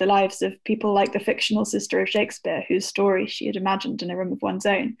voice to the lives of people like the fictional sister of Shakespeare, whose story she had imagined in A Room of One's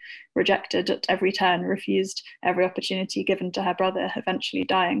Own, rejected at every turn, refused every opportunity given to her brother, eventually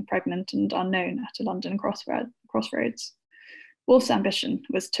dying pregnant and unknown at a London crossroads. Woolf's ambition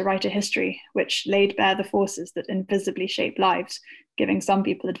was to write a history which laid bare the forces that invisibly shape lives, giving some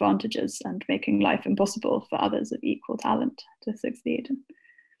people advantages and making life impossible for others of equal talent to succeed.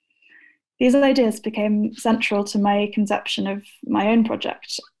 These ideas became central to my conception of my own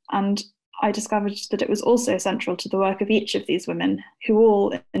project, and I discovered that it was also central to the work of each of these women, who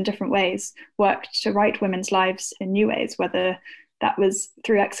all, in different ways, worked to write women's lives in new ways, whether that was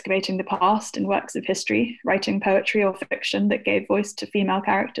through excavating the past in works of history, writing poetry or fiction that gave voice to female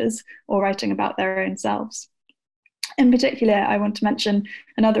characters, or writing about their own selves. In particular, I want to mention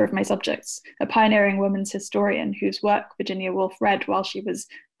another of my subjects, a pioneering women's historian whose work Virginia Woolf read while she was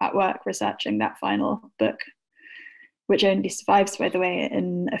at work researching that final book, which only survives, by the way,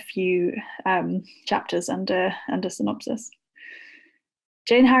 in a few chapters and a synopsis.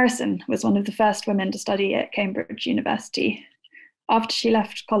 Jane Harrison was one of the first women to study at Cambridge University. After she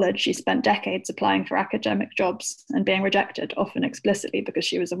left college, she spent decades applying for academic jobs and being rejected, often explicitly because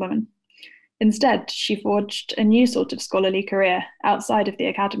she was a woman. Instead, she forged a new sort of scholarly career outside of the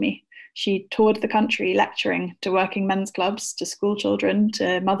academy. She toured the country lecturing to working men's clubs, to school children,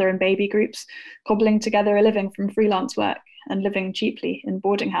 to mother and baby groups, cobbling together a living from freelance work and living cheaply in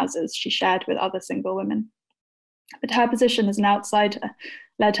boarding houses she shared with other single women. But her position as an outsider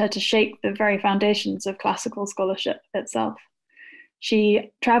led her to shake the very foundations of classical scholarship itself.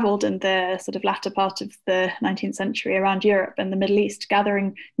 She travelled in the sort of latter part of the 19th century around Europe and the Middle East,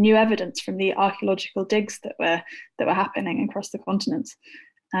 gathering new evidence from the archaeological digs that were happening across the continent,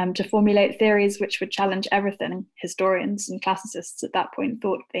 to formulate theories which would challenge everything historians and classicists at that point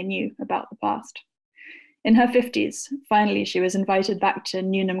thought they knew about the past. In her 50s, finally, she was invited back to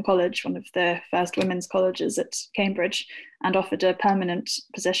Newnham College, one of the first women's colleges at Cambridge, and offered a permanent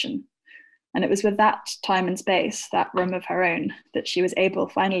position. And it was with that time and space, that room of her own, that she was able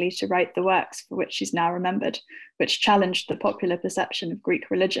finally to write the works for which she's now remembered, which challenged the popular perception of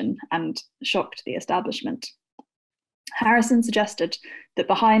Greek religion and shocked the establishment. Harrison suggested that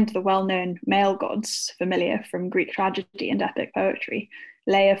behind the well-known male gods, familiar from Greek tragedy and epic poetry,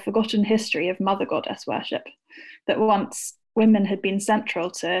 lay a forgotten history of mother goddess worship, that once women had been central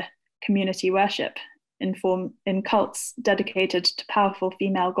to community worship in cults dedicated to powerful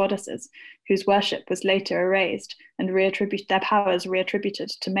female goddesses, whose worship was later erased and their powers reattributed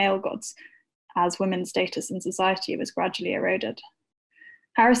to male gods as women's status in society was gradually eroded.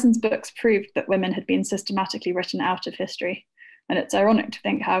 Harrison's books proved that women had been systematically written out of history, and it's ironic to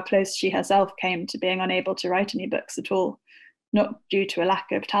think how close she herself came to being unable to write any books at all, not due to a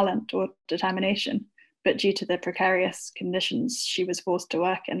lack of talent or determination, but due to the precarious conditions she was forced to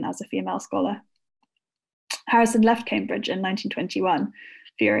work in as a female scholar. Harrison left Cambridge in 1921,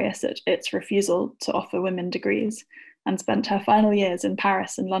 furious at its refusal to offer women degrees, and spent her final years in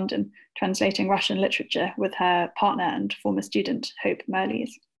Paris and London translating Russian literature with her partner and former student, Hope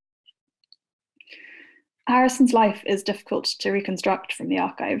Merles. Harrison's life is difficult to reconstruct from the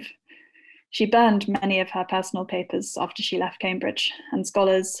archive. She burned many of her personal papers after she left Cambridge, and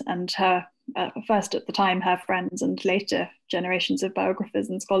scholars and her, first at the time, her friends, and later generations of biographers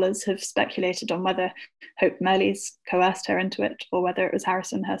and scholars have speculated on whether Hope Merles coerced her into it, or whether it was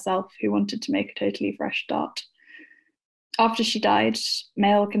Harrison herself who wanted to make a totally fresh start. After she died,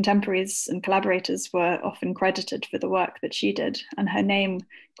 male contemporaries and collaborators were often credited for the work that she did, and her name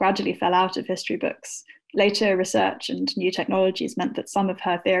gradually fell out of history books. Later research and new technologies meant that some of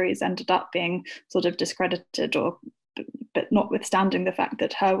her theories ended up being sort of discredited, but notwithstanding the fact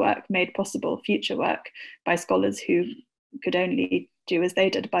that her work made possible future work by scholars who could only do as they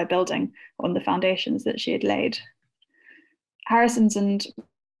did by building on the foundations that she had laid. Harrison's and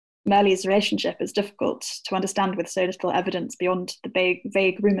Merle's relationship is difficult to understand with so little evidence beyond the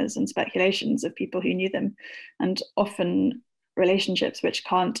vague rumours and speculations of people who knew them, and often relationships which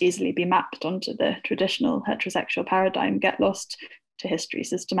can't easily be mapped onto the traditional heterosexual paradigm get lost to history,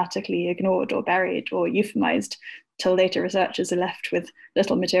 systematically ignored or buried or euphemized, till later researchers are left with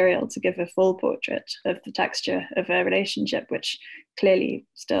little material to give a full portrait of the texture of a relationship which clearly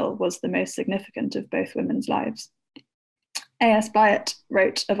still was the most significant of both women's lives. A.S. Byatt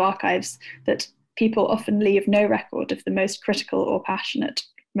wrote of archives that people often leave no record of the most critical or passionate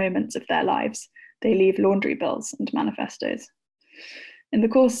moments of their lives. They leave laundry bills and manifestos. In the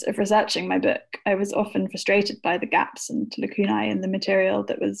course of researching my book, I was often frustrated by the gaps and lacunae in the material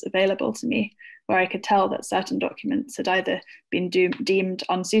that was available to me, where I could tell that certain documents had either been deemed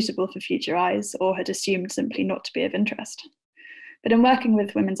unsuitable for future eyes or had assumed simply not to be of interest. But in working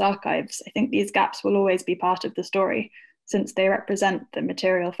with women's archives, I think these gaps will always be part of the story, since they represent the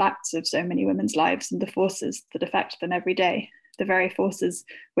material facts of so many women's lives and the forces that affect them every day, the very forces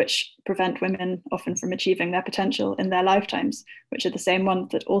which prevent women often from achieving their potential in their lifetimes, which are the same ones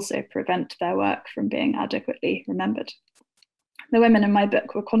that also prevent their work from being adequately remembered. The women in my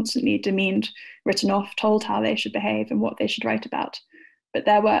book were constantly demeaned, written off, told how they should behave and what they should write about. but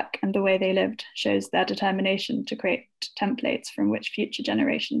their work and the way they lived shows their determination to create templates from which future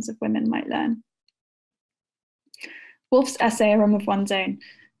generations of women might learn. Woolf's essay, A Room of One's Own,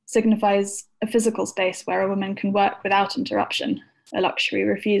 signifies a physical space where a woman can work without interruption, a luxury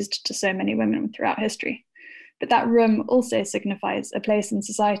refused to so many women throughout history. But that room also signifies a place in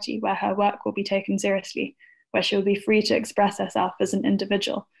society where her work will be taken seriously, where she will be free to express herself as an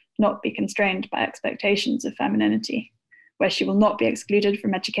individual, not be constrained by expectations of femininity, where she will not be excluded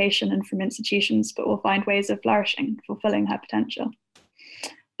from education and from institutions, but will find ways of flourishing, fulfilling her potential.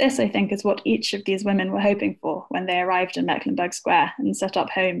 This, I think, is what each of these women were hoping for when they arrived in Mecklenburgh Square and set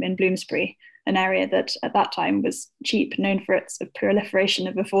up home in Bloomsbury, an area that at that time was cheap, known for its proliferation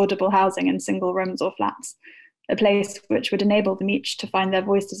of affordable housing in single rooms or flats, a place which would enable them each to find their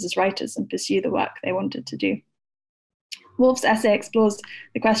voices as writers and pursue the work they wanted to do. Woolf's essay explores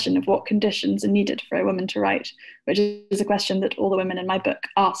the question of what conditions are needed for a woman to write, which is a question that all the women in my book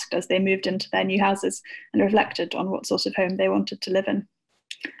asked as they moved into their new houses and reflected on what sort of home they wanted to live in.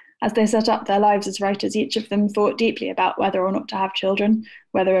 As they set up their lives as writers, each of them thought deeply about whether or not to have children,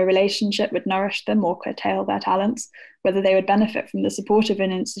 whether a relationship would nourish them or curtail their talents, whether they would benefit from the support of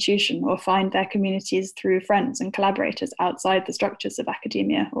an institution or find their communities through friends and collaborators outside the structures of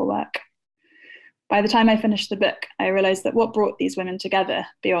academia or work. By the time I finished the book, I realized that what brought these women together,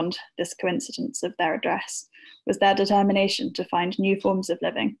 beyond this coincidence of their address, was their determination to find new forms of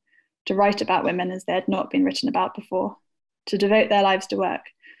living, to write about women as they had not been written about before, to devote their lives to work,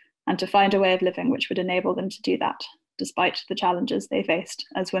 and to find a way of living which would enable them to do that, despite the challenges they faced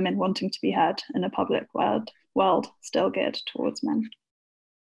as women wanting to be heard in a public world still geared towards men.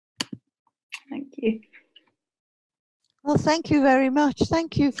 Thank you. Well, thank you very much.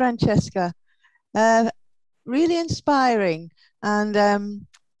 Thank you, Francesca. Really inspiring. And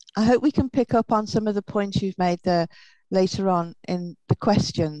I hope we can pick up on some of the points you've made there later on in the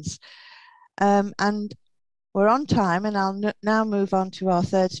questions. And we're on time, and I'll now move on to our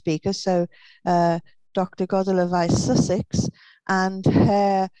third speaker. So Dr. Godela Weiss-Sussex, and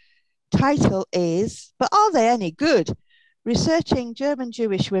her title is, But Are They Any Good? Researching German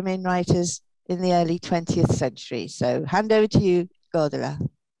Jewish Women Writers in the Early 20th Century. So hand over to you, Godela.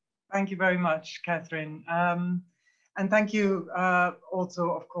 Thank you very much, Catherine. And thank you also,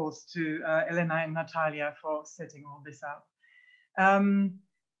 of course, to Elena and Natalia for setting all this up.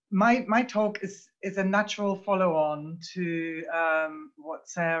 My talk is a natural follow-on to what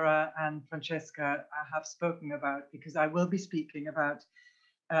Sarah and Francesca have spoken about, because I will be speaking about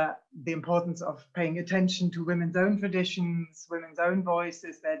the importance of paying attention to women's own traditions, women's own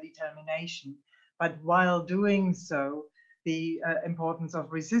voices, their determination, but while doing so, the importance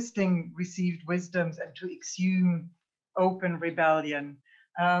of resisting received wisdoms and to exhume open rebellion.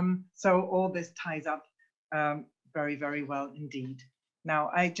 So all this ties up very, very well indeed.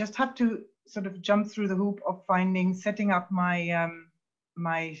 Now, I just have to sort of jump through the hoop of setting up my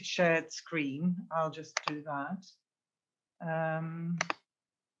my shared screen. I'll just do that. And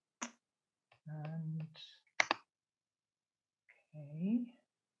okay.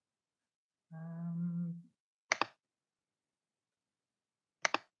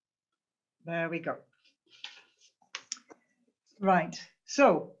 There we go. Right.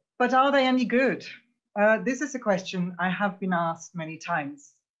 So, but are they any good? This is a question I have been asked many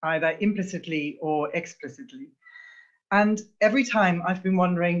times, either implicitly or explicitly. And every time I've been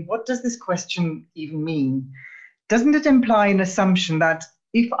wondering, what does this question even mean? Doesn't it imply an assumption that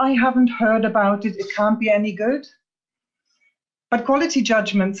if I haven't heard about it, it can't be any good? But quality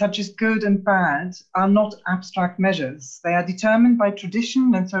judgments such as good and bad are not abstract measures. They are determined by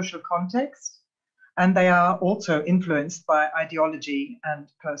tradition and social context, and they are also influenced by ideology and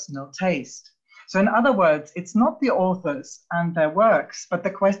personal taste. So in other words, it's not the authors and their works, but the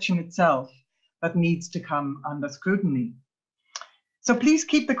question itself that needs to come under scrutiny. So please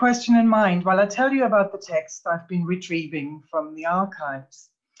keep the question in mind while I tell you about the text I've been retrieving from the archives.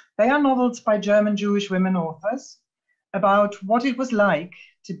 They are novels by German Jewish women authors about what it was like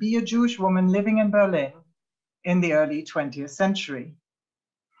to be a Jewish woman living in Berlin in the early 20th century.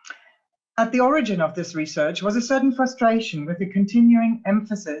 At the origin of this research was a certain frustration with the continuing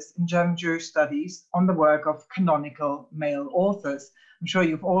emphasis in German Jewish studies on the work of canonical male authors. I'm sure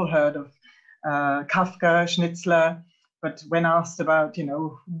you've all heard of Kafka, Schnitzler, but when asked about,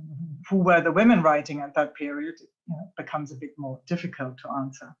 who were the women writing at that period, it becomes a bit more difficult to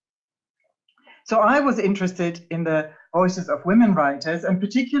answer. So I was interested in the voices of women writers, and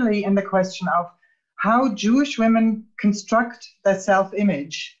particularly in the question of how Jewish women construct their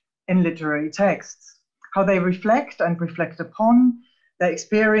self-image in literary texts, how they reflect and reflect upon their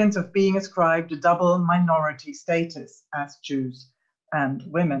experience of being ascribed a double minority status as Jews, and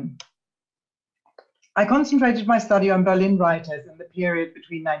women. I concentrated my study on Berlin writers in the period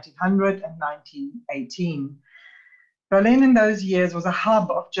between 1900 and 1918. Berlin in those years was a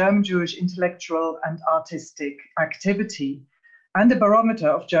hub of German-Jewish intellectual and artistic activity and a barometer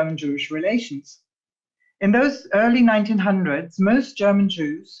of German-Jewish relations. In those early 1900s, most German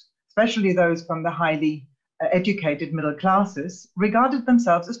Jews, especially those from the highly educated middle classes, regarded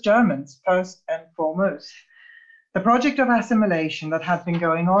themselves as Germans first and foremost. The project of assimilation that had been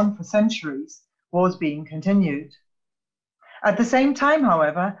going on for centuries was being continued. At the same time,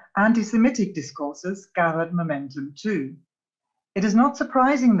 however, anti-Semitic discourses gathered momentum too. It is not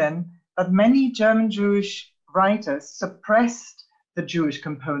surprising then that many German Jewish writers suppressed the Jewish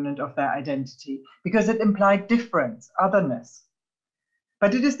component of their identity because it implied difference, otherness.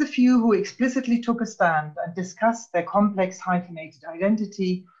 But it is the few who explicitly took a stand and discussed their complex hyphenated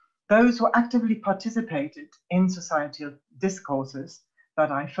identity, those who actively participated in societal discourses,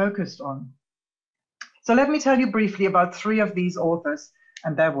 that I focused on. So let me tell you briefly about three of these authors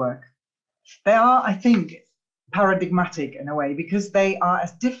and their work. They are, I think, paradigmatic in a way because they are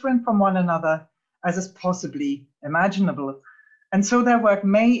as different from one another as is possibly imaginable. And so their work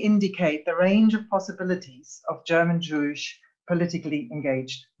may indicate the range of possibilities of German Jewish politically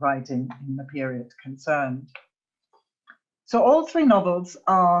engaged writing in the period concerned. So all three novels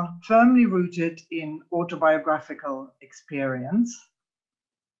are firmly rooted in autobiographical experience.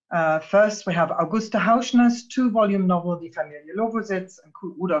 First, we have Auguste Hauschner's two-volume novel, Die Familie Lowositz and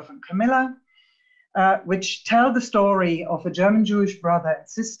Rudolf and Camilla, which tell the story of a German-Jewish brother and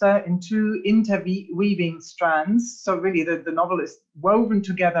sister in two interweaving strands. So really the novel is woven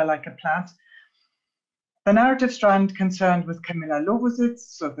together like a plait. The narrative strand concerned with Camilla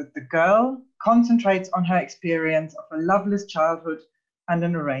Lowositz, so that the girl concentrates on her experience of a loveless childhood and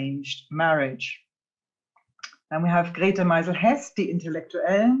an arranged marriage. Then we have Grete Meisel-Hess, Die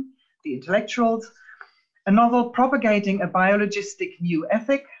Intellektuellen, The Intellectuals, a novel propagating a biologistic new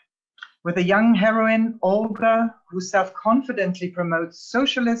ethic with a young heroine, Olga, who self-confidently promotes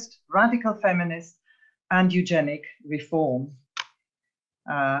socialist, radical feminist, and eugenic reform.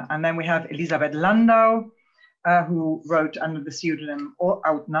 And then we have Elisabeth Landau, who wrote under the pseudonym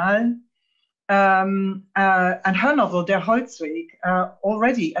Autnal. And her novel, Der Holzweg,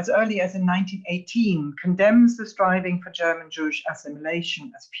 already as early as in 1918, condemns the striving for German Jewish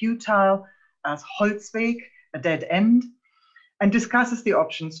assimilation as futile, as Holzweg, a dead end, and discusses the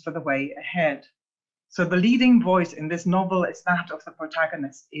options for the way ahead. So the leading voice in this novel is that of the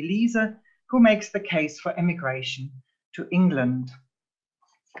protagonist, Elise, who makes the case for emigration to England.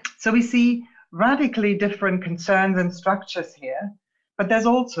 So we see radically different concerns and structures here, but there's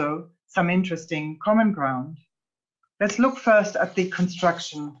also some interesting common ground. Let's look first at the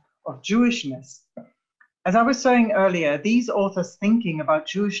construction of Jewishness. As I was saying earlier, these authors' thinking about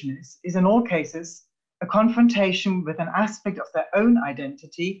Jewishness is in all cases a confrontation with an aspect of their own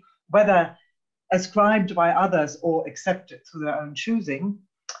identity, whether ascribed by others or accepted through their own choosing,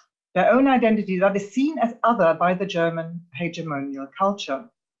 their own identity that is seen as other by the German hegemonial culture.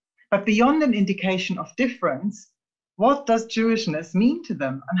 But beyond an indication of difference, what does Jewishness mean to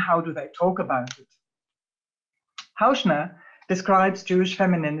them and how do they talk about it? Hauschner describes Jewish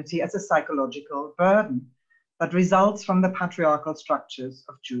femininity as a psychological burden that results from the patriarchal structures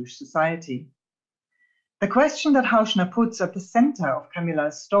of Jewish society. The question that Hauschner puts at the center of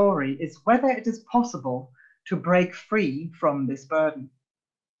Camilla's story is whether it is possible to break free from this burden.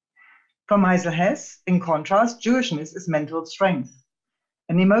 For Meisel-Hess, in contrast, Jewishness is mental strength,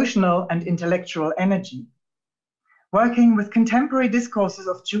 an emotional and intellectual energy. Working with contemporary discourses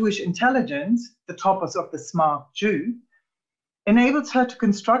of Jewish intelligence, the topos of the smart Jew, enables her to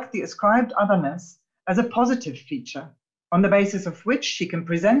construct the ascribed otherness as a positive feature, on the basis of which she can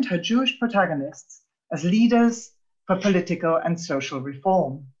present her Jewish protagonists as leaders for political and social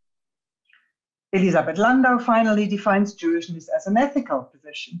reform. Elisabeth Landau finally defines Jewishness as an ethical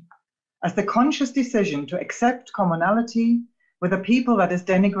position, as the conscious decision to accept commonality with a people that is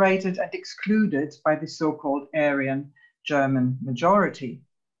denigrated and excluded by the so-called Aryan German majority,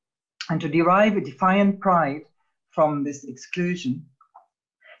 and to derive a defiant pride from this exclusion.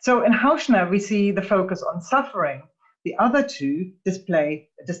 So in Hauschner, we see the focus on suffering. The other two display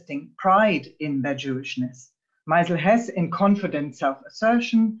a distinct pride in their Jewishness. Meisel-Hess in confident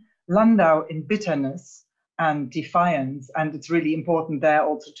self-assertion, Landau in bitterness and defiance. And it's really important there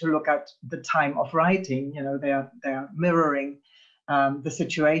also to look at the time of writing. You know, they're mirroring the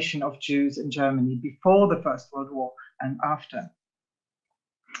situation of Jews in Germany before the First World War and after.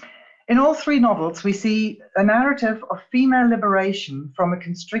 In all three novels, we see a narrative of female liberation from a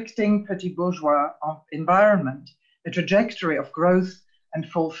constricting petit bourgeois environment a trajectory of growth and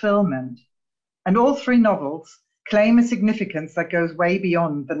fulfillment. And all three novels claim a significance that goes way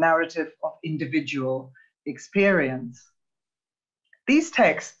beyond the narrative of individual experience. These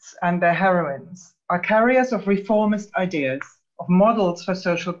texts and their heroines are carriers of reformist ideas, of models for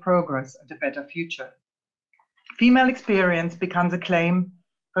social progress and a better future. Female experience becomes a claim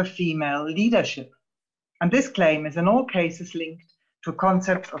for female leadership. And this claim is in all cases linked to a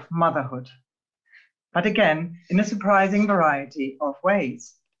concept of motherhood, but again, in a surprising variety of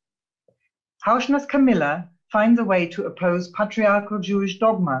ways. Hauschner's Camilla finds a way to oppose patriarchal Jewish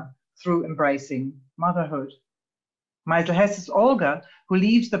dogma through embracing motherhood. Meisel Hess's Olga, who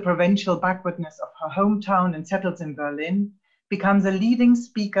leaves the provincial backwardness of her hometown and settles in Berlin, becomes a leading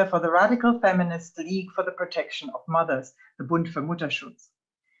speaker for the radical feminist League for the Protection of Mothers, the Bund für Mutterschutz.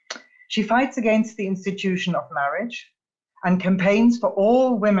 She fights against the institution of marriage and campaigns for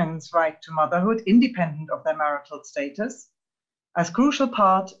all women's right to motherhood, independent of their marital status, as a crucial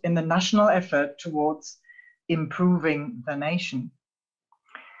part in the national effort towards improving the nation.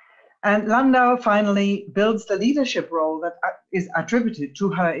 And Landau finally builds the leadership role that is attributed to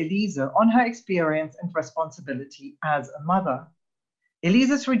her Elise on her experience and responsibility as a mother.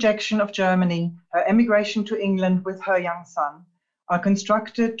 Elise's rejection of Germany, her emigration to England with her young son, are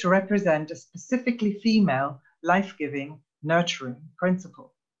constructed to represent a specifically female, life-giving, nurturing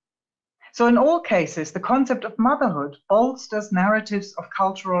principle. So in all cases, the concept of motherhood bolsters narratives of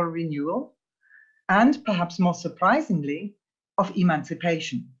cultural renewal and, perhaps more surprisingly, of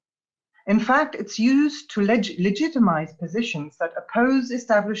emancipation. In fact, it's used to legitimize positions that oppose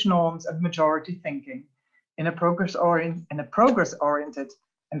established norms and majority thinking in a progress-oriented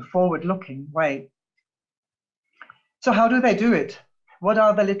and forward-looking way. So how do they do it? What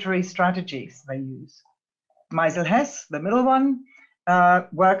are the literary strategies they use? Meisel Hess, the middle one,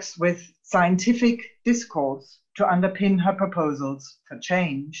 works with scientific discourse to underpin her proposals for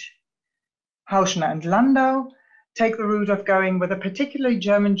change. Hauschner and Landau take the route of going with a particularly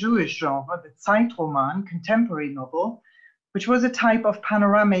German-Jewish genre, the Zeitroman, contemporary novel, which was a type of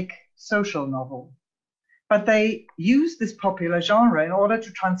panoramic social novel. But they use this popular genre in order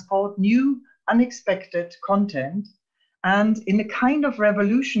to transport new, unexpected content and in a kind of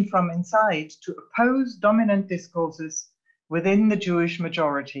revolution from inside to oppose dominant discourses within the Jewish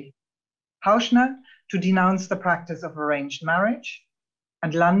majority. Hauschner to denounce the practice of arranged marriage,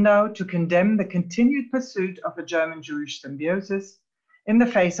 and Landau to condemn the continued pursuit of a German-Jewish symbiosis in the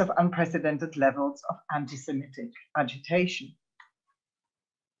face of unprecedented levels of anti-Semitic agitation.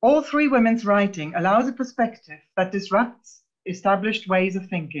 All three women's writing allows a perspective that disrupts established ways of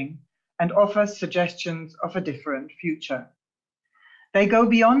thinking and offers suggestions of a different future. They go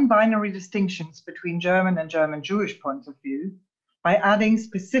beyond binary distinctions between German and German-Jewish points of view by adding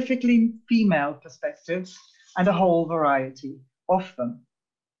specifically female perspectives and a whole variety of them.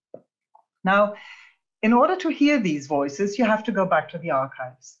 Now, in order to hear these voices, you have to go back to the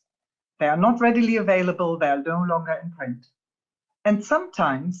archives. They are not readily available, they are no longer in print. And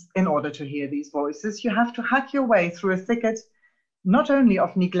sometimes, in order to hear these voices, you have to hack your way through a thicket not only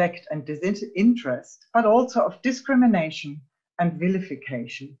of neglect and disinterest, but also of discrimination and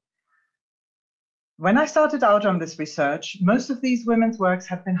vilification. When I started out on this research, most of these women's works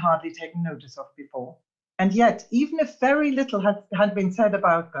had been hardly taken notice of before. And yet, even if very little had been said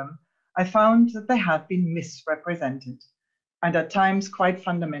about them, I found that they had been misrepresented, and at times quite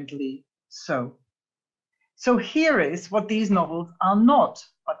fundamentally so. So here is what these novels are not,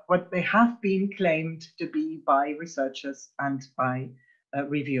 but what they have been claimed to be by researchers and by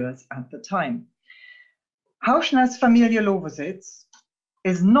reviewers at the time. Hauschner's Familie Lovositz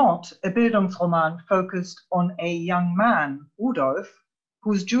is not a Bildungsroman focused on a young man, Rudolf,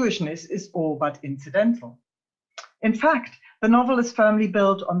 whose Jewishness is all but incidental. In fact, the novel is firmly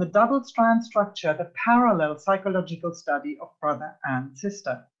built on the double-strand structure, the parallel psychological study of brother and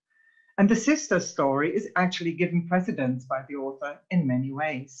sister. And the sister's story is actually given precedence by the author in many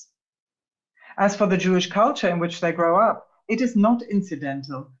ways. As for the Jewish culture in which they grow up, it is not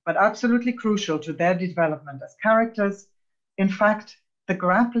incidental, but absolutely crucial to their development as characters. In fact, the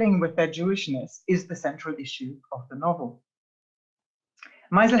grappling with their Jewishness is the central issue of the novel.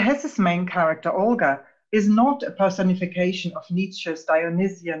 Meisel Hess's main character, Olga, is not a personification of Nietzsche's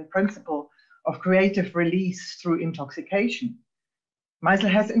Dionysian principle of creative release through intoxication. Meisel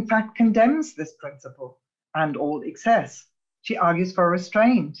Hess, in fact, condemns this principle and all excess. She argues for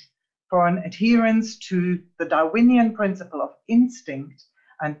restraint, for an adherence to the Darwinian principle of instinct,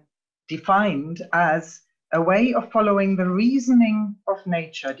 and defined as a way of following the reasoning of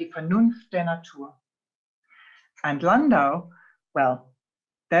nature, die Vernunft der Natur. And Landau, well,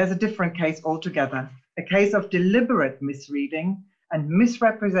 there's a different case altogether. a case of deliberate misreading and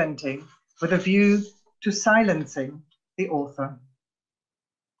misrepresenting with a view to silencing the author.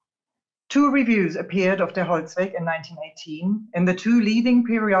 2 reviews appeared of Der Holzweg in 1918 in the 2 leading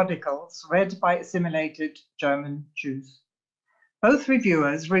periodicals read by assimilated German Jews. Both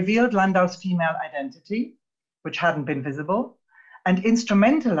reviewers revealed Landau's female identity, which hadn't been visible, and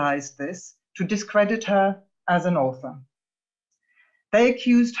instrumentalized this to discredit her as an author. They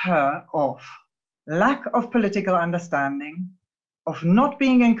accused her of lack of political understanding, of not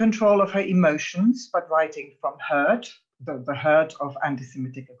being in control of her emotions, but writing from hurt, the hurt of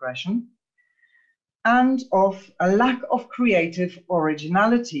anti-Semitic aggression, and of a lack of creative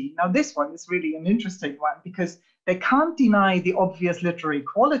originality. Now, this one is really an interesting one because they can't deny the obvious literary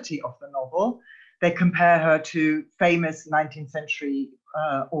quality of the novel. They compare her to famous 19th century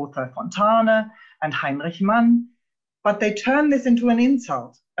author Fontane and Heinrich Mann, but they turn this into an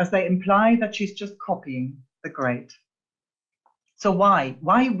insult as they imply that she's just copying the great. So why?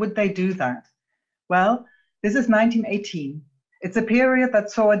 Why would they do that? Well, this is 1918. It's a period that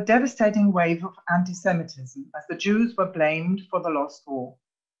saw a devastating wave of anti-Semitism as the Jews were blamed for the lost war.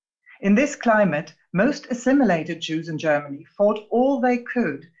 In this climate, most assimilated Jews in Germany fought all they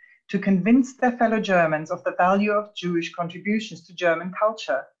could to convince their fellow Germans of the value of Jewish contributions to German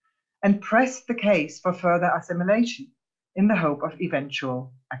culture and pressed the case for further assimilation in the hope of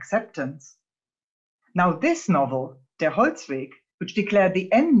eventual acceptance. Now, this novel, Der Holzweg, which declared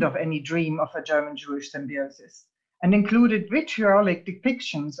the end of any dream of a German-Jewish symbiosis, and included vitriolic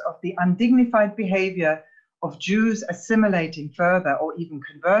depictions of the undignified behavior of Jews assimilating further or even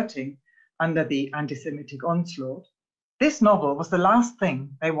converting under the anti-Semitic onslaught. This novel was the last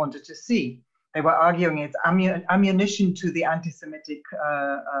thing they wanted to see. They were arguing it's ammunition to the anti-Semitic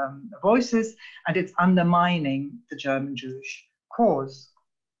voices, and it's undermining the German Jewish cause.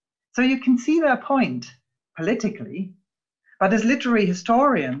 So you can see their point politically, but as literary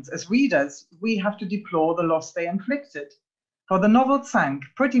historians, as readers, we have to deplore the loss they inflicted. For the novel sank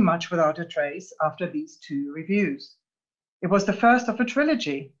pretty much without a trace after these 2 reviews. It was the first of a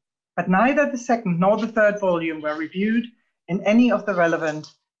trilogy, but neither the second nor the third volume were reviewed in any of the relevant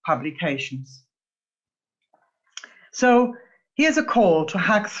publications. So here's a call to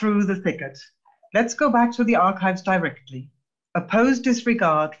hack through the thicket. Let's go back to the archives directly, oppose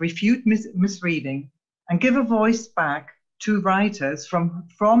disregard, refute misreading, and give a voice back to writers from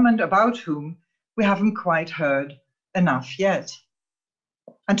and about whom we haven't quite heard enough yet.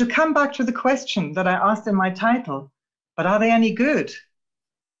 And to come back to the question that I asked in my title, but are they any good?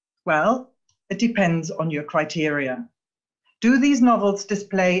 Well, it depends on your criteria. Do these novels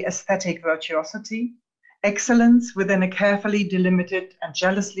display aesthetic virtuosity, excellence within a carefully delimited and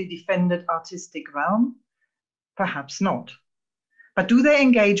jealously defended artistic realm? Perhaps not. But do they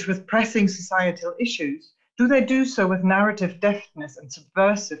engage with pressing societal issues? Do they do so with narrative deftness and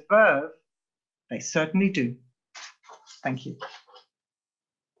subversive verve? They certainly do. Thank you.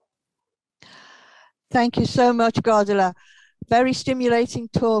 Thank you so much, Gardula. Very stimulating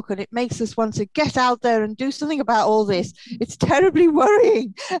talk, and it makes us want to get out there and do something about all this. It's terribly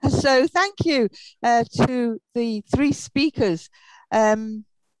worrying. So thank you to the 3 speakers.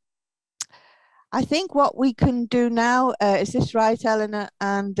 I think what we can do now, is this right, Eleanor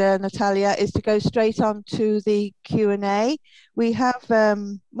and Natalia, is to go straight on to the Q&A. We have,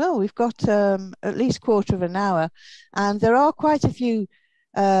 well, we've got at least 1/4 of an hour, and there are quite a few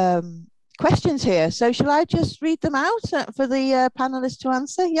questions here. So shall I just read them out for the panelists to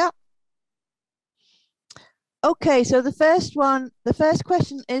answer? Yeah. Okay, so the first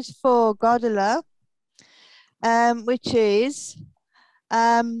question is for Gardula, which is,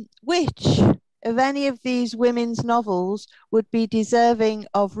 which of any of these women's novels would be deserving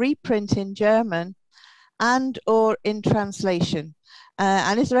of reprint in German and or in translation?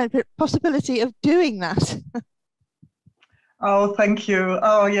 And is there any possibility of doing that? Oh, thank you.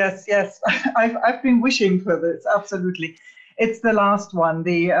 Oh, yes, yes. I've been wishing for this, absolutely. It's the last one,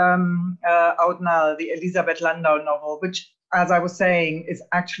 the Audnal, the Elisabeth Landau novel, which, as I was saying, is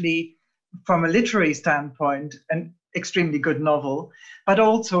actually, from a literary standpoint, an extremely good novel. But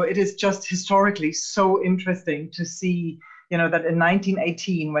also, it is just historically so interesting to see, you know, that in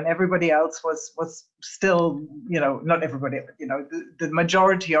 1918, when everybody else was still, you know, not everybody, but, you know, the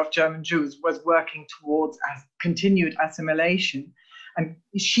majority of German Jews was working towards continued assimilation. And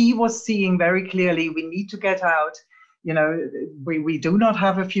she was seeing very clearly, we need to get out, you know, we do not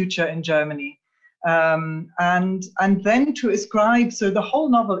have a future in Germany. And then to ascribe, so the whole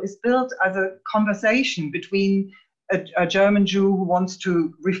novel is built as a conversation between a German Jew who wants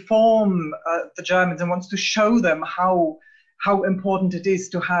to reform the Germans and wants to show them how how important it is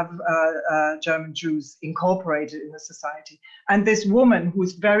to have German Jews incorporated in the society. And this woman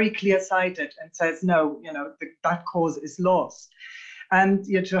who's very clear-sighted and says, no, that cause is lost. And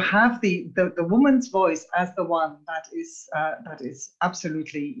to have the woman's voice as the one that is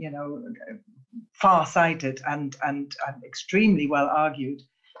absolutely far-sighted and extremely well argued,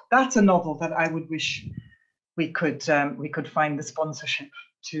 that's a novel that I would wish we could find the sponsorship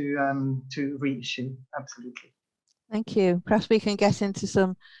to reissue. Absolutely. Thank you. Perhaps we can get into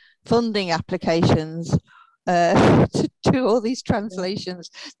some funding applications to do all these translations.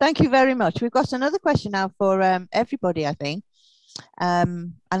 Thank you very much. We've got another question now for everybody, I think.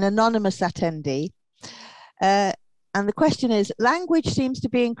 An anonymous attendee. And the question is, language seems to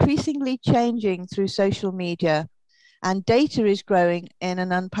be increasingly changing through social media and data is growing in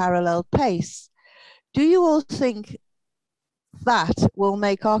an unparalleled pace. Do you all think that will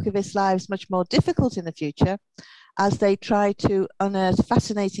make archivists' lives much more difficult in the future as they try to unearth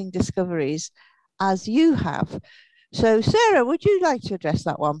fascinating discoveries as you have? So Sarah, would you like to address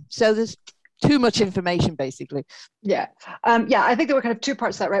that one? So there's too much information, basically. Yeah, I think there were kind of two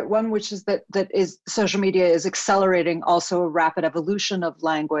parts to that, right? One, which is that social media is accelerating also a rapid evolution of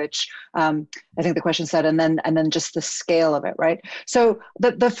language. I think the question said, and then just the scale of it, right? So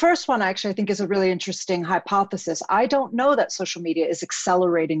the first one actually I think is a really interesting hypothesis. I don't know that social media is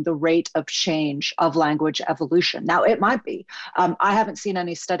accelerating the rate of change of language evolution. Now it might be. I haven't seen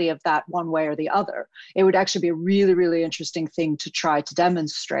any study of that one way or the other. It would actually be a really, really interesting thing to try to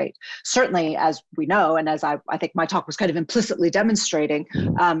demonstrate. Certainly, as we know, and as I think my talk was kind of implicitly demonstrating,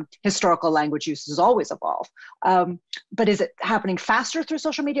 historical language uses always evolve. But is it happening faster through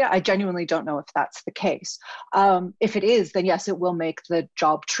social media? I genuinely don't know if that's the case. If it is, then yes, it will make the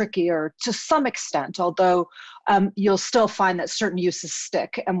job trickier to some extent, although you'll still find that certain uses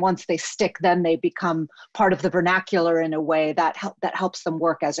stick. And once they stick, then they become part of the vernacular in a way that helps them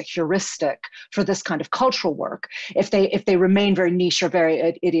work as a heuristic for this kind of cultural work. If they remain very niche or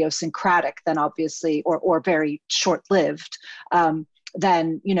very idiosyncratic, then obviously, or very short-lived,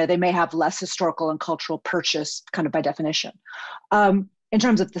 then they may have less historical and cultural purchase kind of by definition. In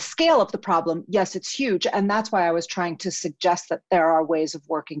terms of the scale of the problem, yes, it's huge. And that's why I was trying to suggest that there are ways of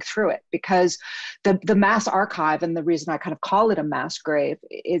working through it, because the mass archive, and the reason I kind of call it a mass grave,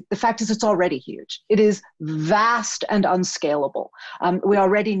 the fact is it's already huge. It is vast and unscalable. We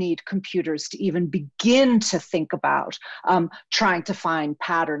already need computers to even begin to think about trying to find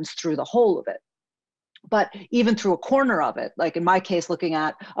patterns through the whole of it. But even through a corner of it, like in my case, looking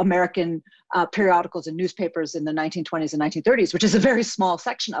at American periodicals and newspapers in the 1920s and 1930s, which is a very small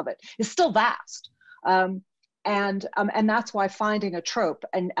section of it, is still vast. And that's why finding a trope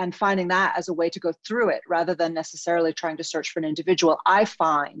and finding that as a way to go through it, rather than necessarily trying to search for an individual, I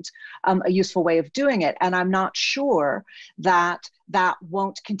find a useful way of doing it. And I'm not sure that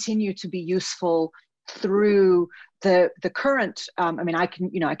won't continue to be useful through the current, I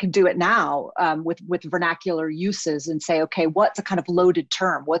can do it now with vernacular uses and say, okay, what's a kind of loaded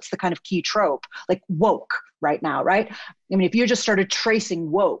term? What's the kind of key trope? Like woke right now, right? I mean, if you just started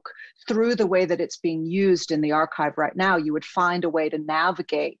tracing woke through the way that it's being used in the archive right now, you would find a way to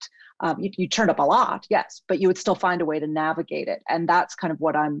navigate. You turn up a lot, yes, but you would still find a way to navigate it. And that's kind of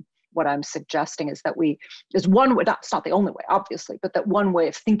what I'm suggesting, is that there's one way, it's not the only way, obviously, but that one way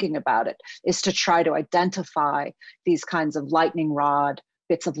of thinking about it is to try to identify these kinds of lightning rod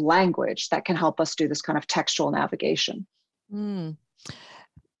bits of language that can help us do this kind of textual navigation.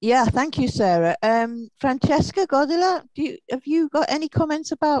 Yeah, thank you, Sarah. Francesca Godila, have you got any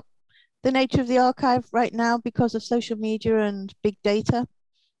comments about the nature of the archive right now because of social media and big data?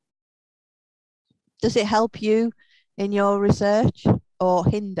 Does it help you in your research or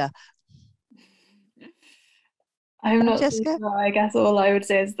hinder? I'm not sure. I guess all I would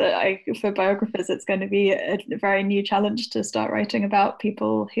say is that for biographers, it's going to be a very new challenge to start writing about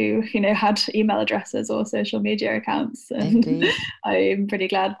people who, had email addresses or social media accounts. And I'm pretty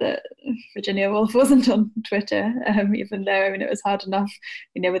glad that Virginia Woolf wasn't on Twitter, even though, it was hard enough,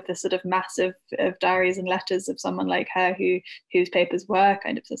 with the sort of massive of diaries and letters of someone like her whose papers were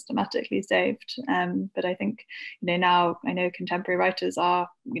kind of systematically saved. But I think, now I know contemporary writers are,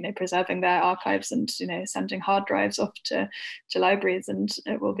 preserving their archives and, sending hard drives off to libraries, and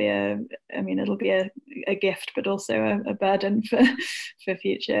it will be it'll be a gift, but also a burden for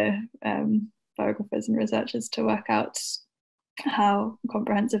future biographers and researchers to work out how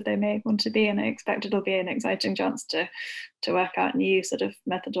comprehensive they may want to be. And I expect it'll be an exciting chance to work out new sort of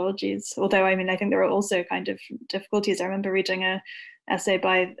methodologies. Although I think there are also kind of difficulties. I remember reading a essay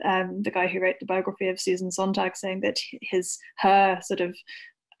by the guy who wrote the biography of Susan Sontag, saying that her sort of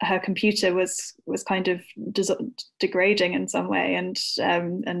her computer was kind of degrading in some way, and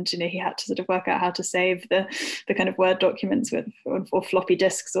he had to sort of work out how to save the kind of Word documents or floppy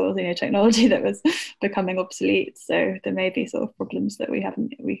disks, or technology that was becoming obsolete. So there may be sort of problems that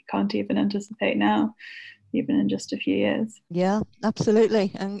we can't even anticipate now, even in just a few years. Yeah,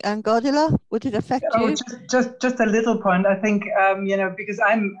 absolutely. And Gordila, would it affect you? Just a little point. I think because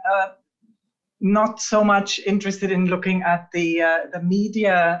I'm not so much interested in looking at the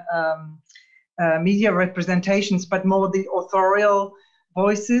media representations, but more the authorial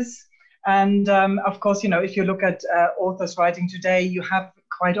voices. And of course, if you look at authors writing today, you have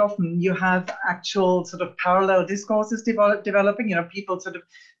quite often actual sort of parallel discourses developing. People sort of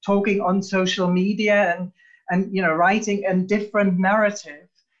talking on social media and writing a different narrative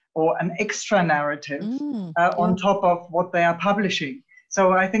or an extra narrative on top of what they are publishing.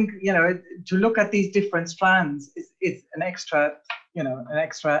 So I think to look at these different strands is an extra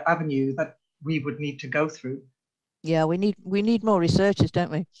avenue that we would need to go through. Yeah, we need more researchers,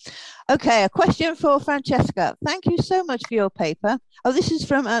 don't we? Okay, a question for Francesca. Thank you so much for your paper. Oh, this is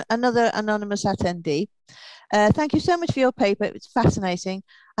from another anonymous attendee. Thank you so much for your paper. It's fascinating.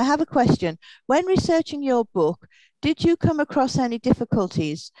 I have a question. When researching your book, did you come across any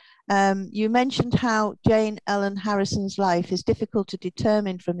difficulties? You mentioned how Jane Ellen Harrison's life is difficult to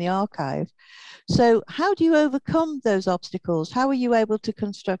determine from the archive. So how do you overcome those obstacles? How were you able to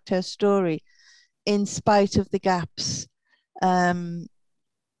construct her story in spite of the gaps? The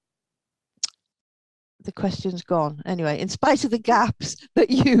question's gone. Anyway, in spite of the gaps that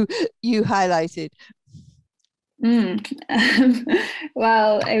you highlighted.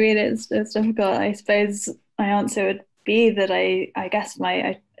 Well, I mean, it's difficult. I suppose my answer would be that I guess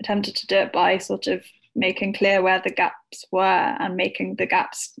I attempted to do it by sort of making clear where the gaps were and making the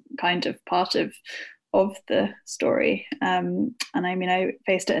gaps kind of part of the story. And I mean, I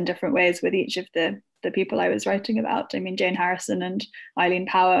faced it in different ways with each of the people I was writing about. I mean, Jane Harrison and Eileen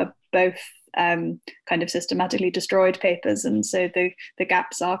Power both kind of systematically destroyed papers, and so the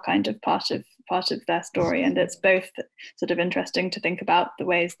gaps are kind of part of their story. And it's both sort of interesting to think about the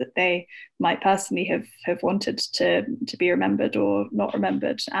ways that they might personally have wanted to be remembered or not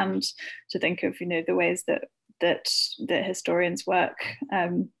remembered, and to think of the ways that historians' work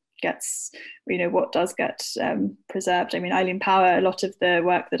gets, what does get preserved. I mean, Eileen Power, a lot of the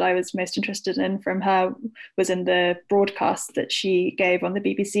work that I was most interested in from her was in the broadcast that she gave on the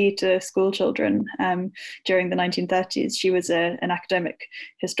BBC to school children during the 1930s. She was an academic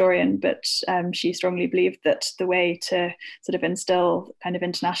historian, but she strongly believed that the way to sort of instill kind of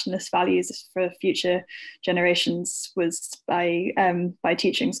internationalist values for future generations was by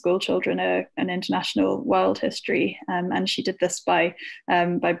teaching school children an international world history, and she did this by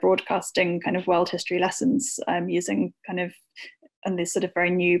broadcasting kind of world history lessons using kind of on this sort of very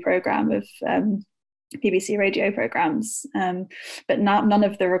new program of BBC radio programs, but none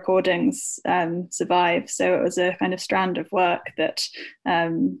of the recordings survive. So it was a kind of strand of work that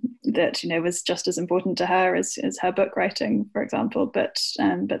was just as important to her as her book writing, for example, but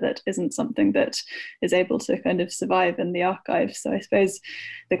that isn't something that is able to kind of survive in the archive. So I suppose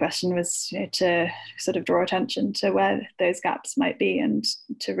the question was to sort of draw attention to where those gaps might be, and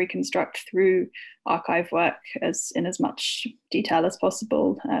to reconstruct through archive work in as much detail as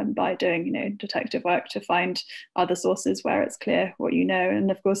possible, by doing detective work to find other sources where it's clear what you know.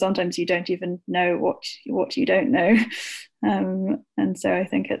 And of course sometimes you don't even know what you don't know, and so I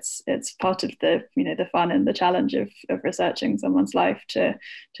think it's part of the the fun and the challenge of researching someone's life to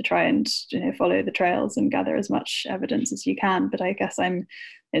try and follow the trails and gather as much evidence as you can. But I guess I'm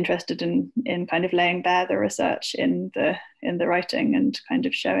interested in kind of laying bare the research in the writing and kind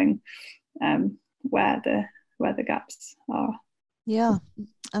of showing where the gaps are. Yeah,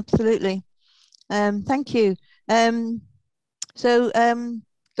 absolutely. Thank you. So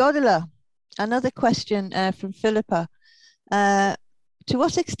Gordila, another question from Philippa. To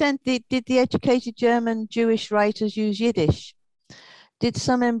what extent did the educated German Jewish writers use Yiddish? Did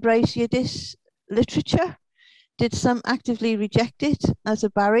some embrace Yiddish literature? Did some actively reject it as a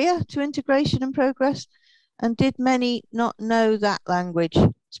barrier to integration and progress? And did many not know that language,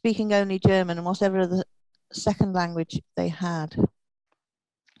 speaking only German and whatever other second language they had?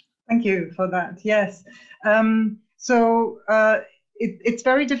 Thank you for that. Yes. It's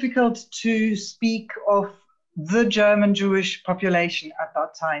very difficult to speak of the German Jewish population at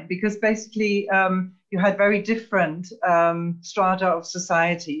that time, because basically you had very different strata of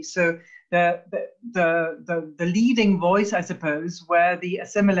society. So the leading voice, I suppose, were the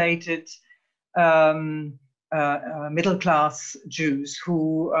assimilated middle class Jews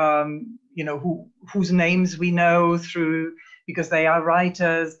whose names we know through because they are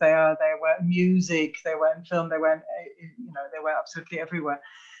writers, they were in music, they were in film, they were in, they were absolutely everywhere,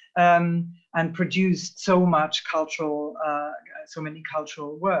 and produced so much cultural, so many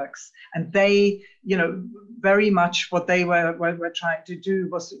cultural works. And they, very much what they were trying to do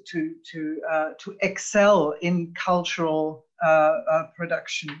was to excel in cultural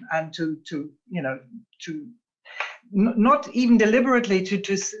production, and to not even deliberately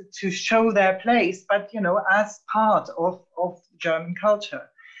to show their place, but as part of German culture.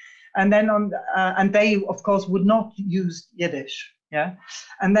 And then and they of course would not use Yiddish. Yeah,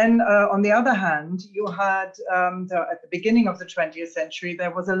 and then on the other hand, you had at the beginning of the 20th century,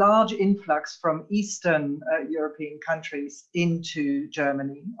 there was a large influx from Eastern European countries into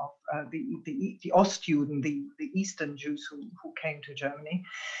Germany, of the Ostjuden, the Eastern Jews who came to Germany,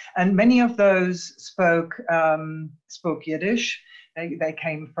 and many of those spoke Yiddish. They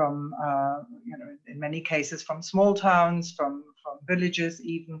came from, in many cases from small towns, from villages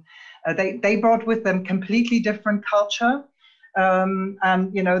even. They brought with them completely different culture. And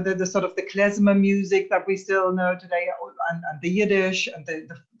the sort of the klezmer music that we still know today, and the Yiddish and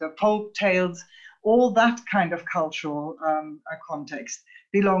the folk tales, all that kind of cultural context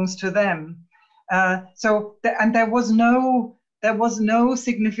belongs to them. And there was no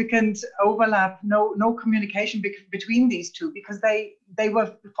significant overlap, no communication between these two, because they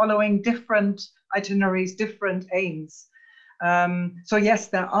were following different itineraries, different aims. So yes,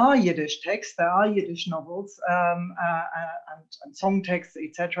 there are Yiddish texts, there are Yiddish novels, and song texts,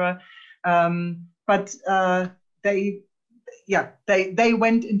 etc. But they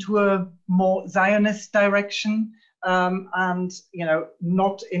went into a more Zionist direction, and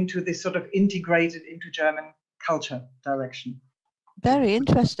not into this sort of integrated into German culture direction. Very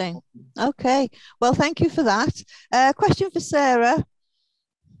interesting. Okay, well, thank you for that. Question for Sarah,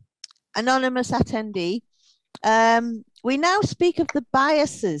 anonymous attendee. We now speak of the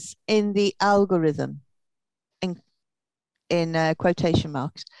biases in the algorithm, in quotation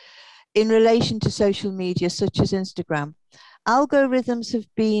marks, in relation to social media such as Instagram. Algorithms have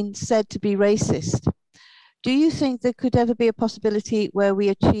been said to be racist. Do you think there could ever be a possibility where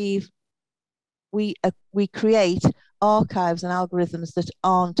we create archives and algorithms that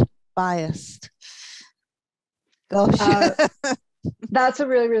aren't biased? Gosh. That's a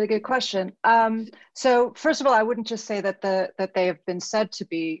really, really good question. So first of all, I wouldn't just say that they have been said to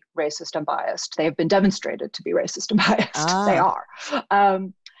be racist and biased. They have been demonstrated to be racist and biased. They are.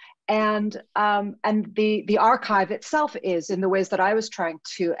 And the archive itself is, in the ways that I was trying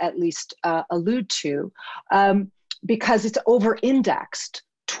to at least allude to, because it's over-indexed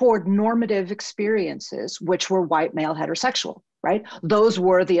toward normative experiences, which were white male heterosexual, right? Those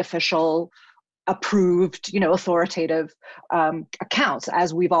were the official approved, authoritative accounts,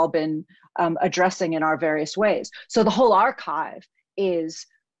 as we've all been addressing in our various ways. So the whole archive is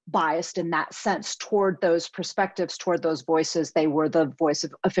biased in that sense toward those perspectives, toward those voices. They were the voice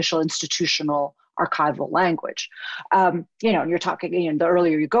of official institutional archival language. And you're talking, the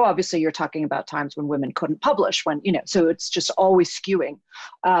earlier you go, obviously you're talking about times when women couldn't publish, so it's just always skewing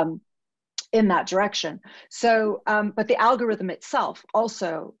in that direction. So, but the algorithm itself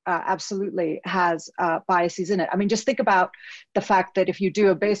also absolutely has biases in it. I mean, just think about the fact that if you do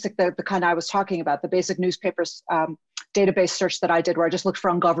a basic, the kind I was talking about, the basic newspapers database search that I did, where I just looked for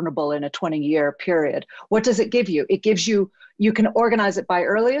ungovernable in a 20-year period, what does it give you? It gives you can organize it by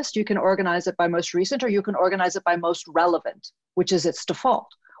earliest, you can organize it by most recent, or you can organize it by most relevant, which is its default.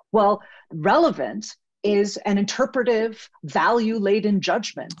 Well, relevant is an interpretive, value-laden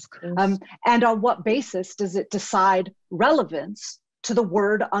judgment. And on what basis does it decide relevance to the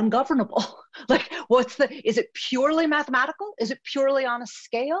word ungovernable? Like, is it purely mathematical? Is it purely on a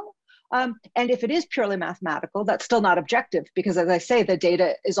scale? And if it is purely mathematical, that's still not objective, because, as I say, the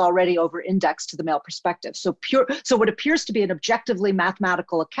data is already over-indexed to the male perspective. So what appears to be an objectively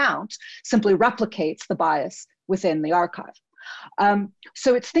mathematical account simply replicates the bias within the archive.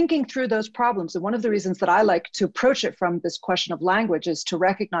 So it's thinking through those problems. And one of the reasons that I like to approach it from this question of language is to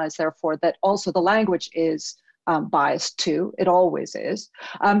recognize, therefore, that also the language is biased too. It always is.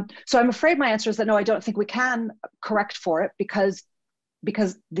 So I'm afraid my answer is that no, I don't think we can correct for it, because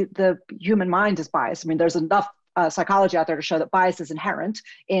the human mind is biased. I mean, there's enough psychology out there to show that bias is inherent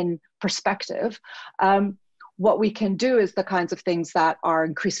in perspective. What we can do is the kinds of things that are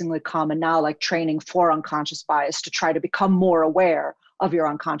increasingly common now, like training for unconscious bias, to try to become more aware of your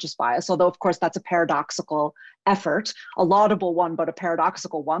unconscious bias. Although, of course, that's a paradoxical effort, a laudable one, but a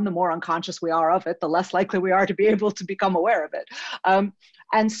paradoxical one. The more unconscious we are of it, the less likely we are to be able to become aware of it.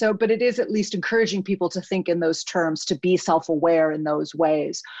 And so, but it is at least encouraging people to think in those terms, to be self-aware in those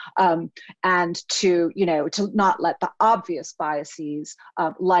ways, and to, to not let the obvious biases,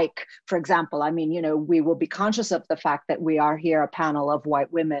 like, for example, I mean, we will be conscious of the fact that we are here a panel of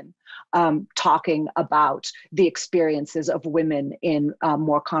white women talking about the experiences of women in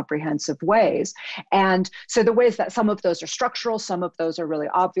more comprehensive ways. And so the ways that some of those are structural, some of those are really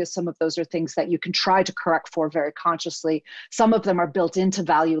obvious, some of those are things that you can try to correct for very consciously. Some of them are built into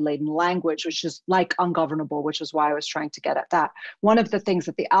value-laden language, which is like ungovernable, which is why I was trying to get at that. One of the things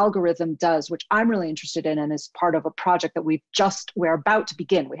that the algorithm does, which I'm really interested in and is part of a project that we're about to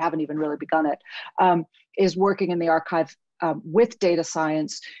begin, we haven't even really begun it, is working in the archive with data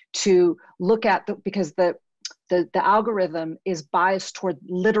science to look at because the algorithm is biased toward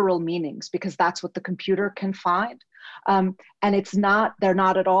literal meanings, because that's what the computer can find. And they're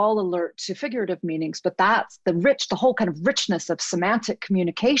not at all alert to figurative meanings, but that's the whole kind of richness of semantic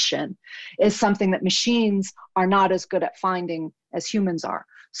communication is something that machines are not as good at finding as humans are.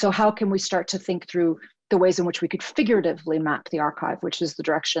 So how can we start to think through the ways in which we could figuratively map the archive, which is the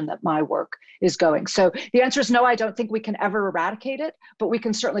direction that my work is going? So the answer is no, I don't think we can ever eradicate it, but we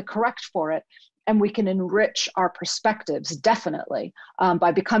can certainly correct for it. And we can enrich our perspectives, definitely,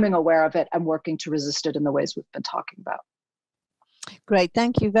 by becoming aware of it and working to resist it in the ways we've been talking about. Great,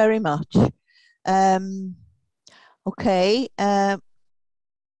 thank you very much. Okay,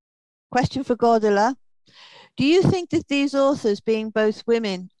 question for Gordila. Do you think that these authors, being both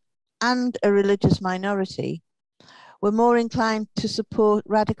women and a religious minority, were more inclined to support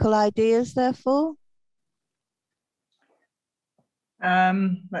radical ideas, therefore?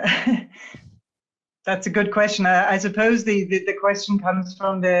 That's a good question. I suppose the question comes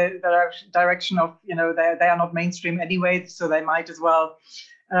from the direction of, they are not mainstream anyway, so they might as well,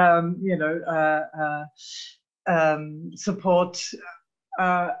 support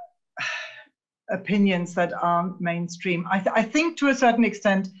opinions that aren't mainstream. I think to a certain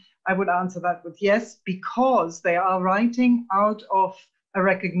extent, I would answer that with yes, because they are writing out of a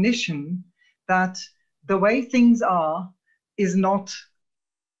recognition that the way things are is not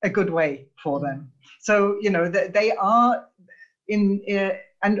a good way for them. So, they are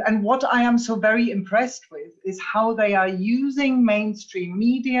and what I am so very impressed with is how they are using mainstream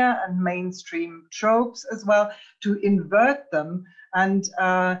media and mainstream tropes as well to invert them and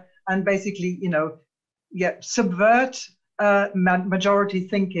basically, subvert majority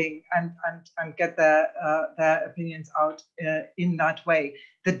thinking and get their opinions out in that way.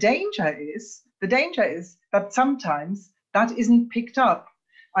 The danger is that sometimes that isn't picked up.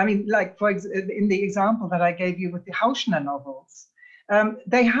 I mean, like in the example that I gave you with the Hauschner novels,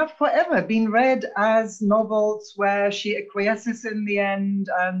 they have forever been read as novels where she acquiesces in the end,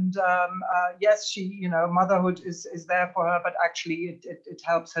 and yes, she, motherhood is there for her, but actually it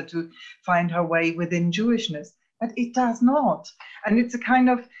helps her to find her way within Jewishness. But it does not, and it's a kind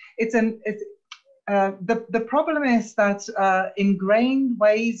of the problem is that ingrained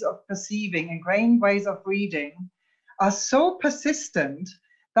ways of perceiving, ingrained ways of reading, are so persistent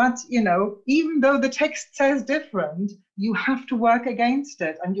that, even though the text says different, you have to work against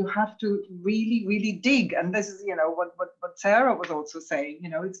it and you have to really, really dig. And this is, what Sarah was also saying,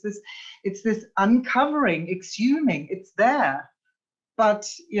 it's this uncovering, exhuming, it's there. But,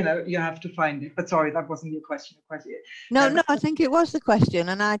 you have to find it. But sorry, that wasn't your question. No, I think it was the question.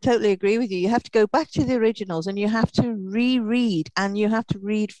 And I totally agree with you. You have to go back to the originals and you have to reread, and you have to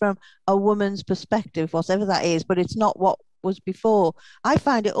read from a woman's perspective, whatever that is, but it's not what was before. I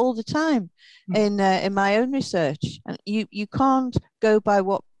find it all the time in my own research, and you can't go by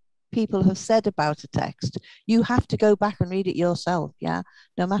what people have said about a text. You have to go back and read it yourself,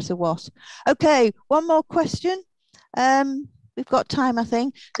 no matter what. Okay, one more question. We've got time, I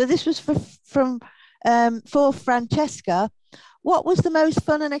think. So this was for Francesca. What was the most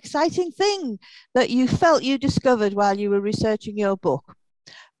fun and exciting thing that you felt you discovered while you were researching your book?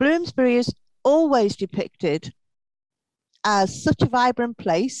 Bloomsbury is always depicted as such a vibrant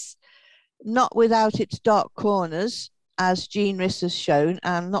place, not without its dark corners, as Jean Rhys has shown,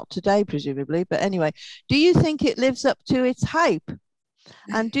 and not today, presumably. But anyway, do you think it lives up to its hype?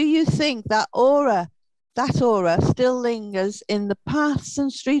 And do you think that aura still lingers in the paths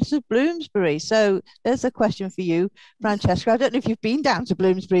and streets of Bloomsbury? So there's a question for you, Francesca. I don't know if you've been down to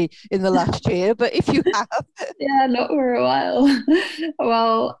Bloomsbury in the last year, but if you have. Yeah, not for a while.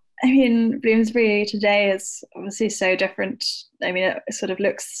 Well, I mean, Bloomsbury today is obviously so different. I mean, it sort of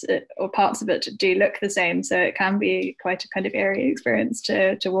looks, or parts of it do look the same. So it can be quite a kind of eerie experience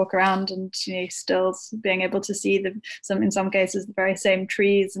to walk around and, still being able to see in some cases, the very same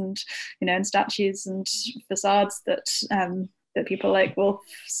trees and, and statues and facades that that people like Wolf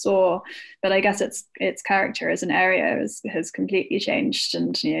saw, but I guess its character as an area has completely changed.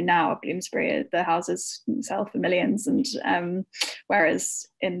 And now Bloomsbury, the houses sell for millions, and whereas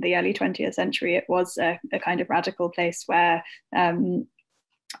in the early 20th century it was a kind of radical place where in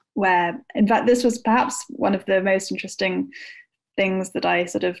fact this was perhaps one of the most interesting things that I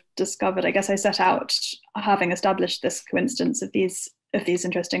sort of discovered. I guess I set out, having established this coincidence of these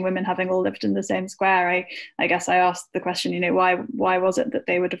interesting women having all lived in the same square, I guess I asked the question, why was it that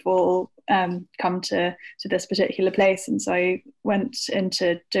they would have all come to this particular place? And so I went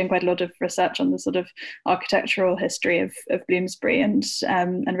into doing quite a lot of research on the sort of architectural history of Bloomsbury, and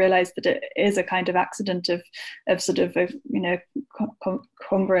realized that it is a kind of accident of sort of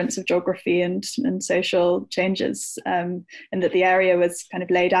congruence of geography and social changes, and that the area was kind of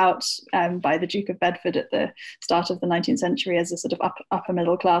laid out by the Duke of Bedford at the start of the 19th century as a sort of upper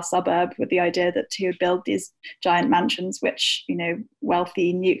middle class suburb, with the idea that he would build these giant mansions which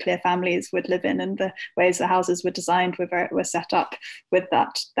wealthy nuclear families would live in, and the ways the houses were designed were set up with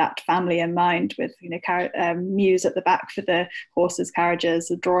that family in mind, with mews at the back for the horses'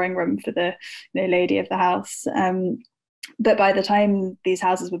 carriages, a drawing room for the lady of the house. But by the time these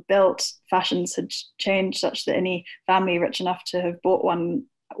houses were built, fashions had changed such that any family rich enough to have bought one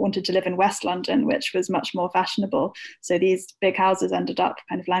wanted to live in West London, which was much more fashionable. So these big houses ended up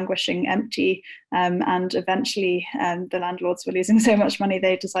kind of languishing empty, and eventually the landlords were losing so much money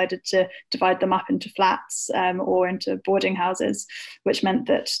they decided to divide them up into flats or into boarding houses, which meant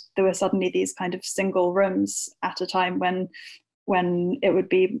that there were suddenly these kind of single rooms at a time when it would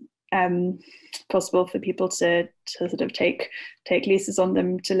be possible for people to sort of take leases on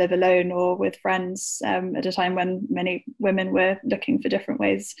them to live alone or with friends, at a time when many women were looking for different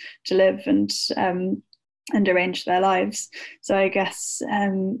ways to live and arrange their lives. So I guess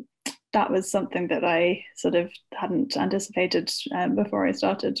that was something that I sort of hadn't anticipated before I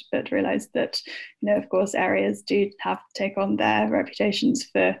started, but realized that of course areas do have to take on their reputations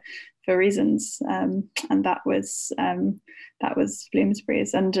for reasons, and that was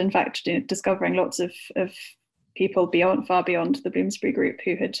Bloomsbury's. And in fact, discovering lots of people far beyond the Bloomsbury group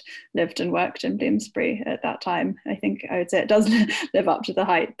who had lived and worked in Bloomsbury at that time. I think I would say it does live up to the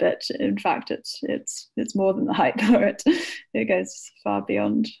hype, but in fact it's more than the hype for it. It goes far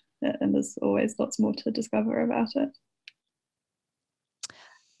beyond it, and there's always lots more to discover about it.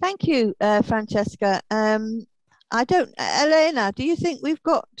 Thank you, Francesca. Elena, do you think we've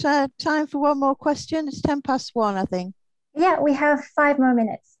got time for one more question? It's 1:10, I think. Yeah, we have 5 more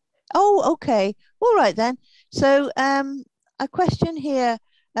minutes. Oh, okay. All right then. So a question here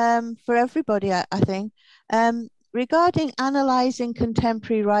for everybody, I think, regarding analysing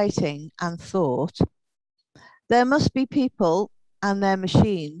contemporary writing and thought. There must be people and their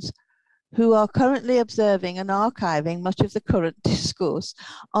machines who are currently observing and archiving much of the current discourse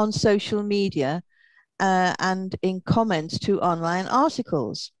on social media and in comments to online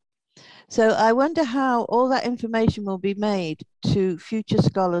articles. So I wonder how all that information will be made to future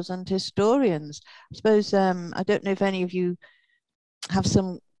scholars and historians. I suppose, I don't know if any of you have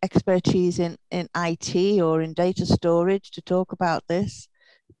some expertise in IT or in data storage to talk about this.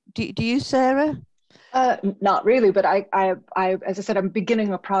 Do you, Sarah? Not really, but I, as I said, I'm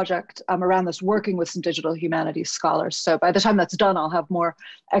beginning a project around this, working with some digital humanities scholars. So by the time that's done, I'll have more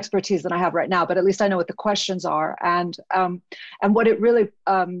expertise than I have right now. But at least I know what the questions are, and what it really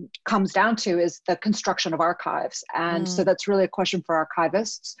comes down to is the construction of archives. And so that's really a question for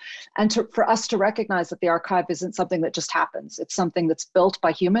archivists, and for us to recognize that the archive isn't something that just happens. It's something that's built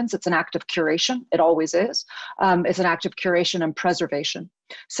by humans. It's an act of curation. It always is. It's an act of curation and preservation.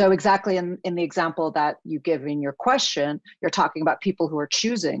 So exactly in the example that you give in your question, you're talking about people who are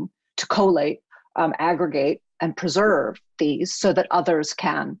choosing to collate, aggregate, and preserve these so that others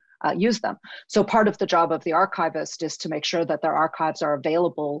can use them. So part of the job of the archivist is to make sure that their archives are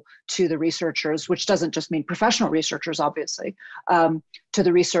available to the researchers, which doesn't just mean professional researchers, obviously, to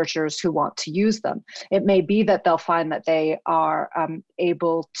the researchers who want to use them. It may be that they'll find that they are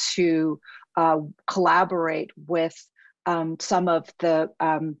able to collaborate with some of the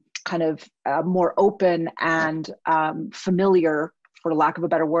kind of more open and familiar, for lack of a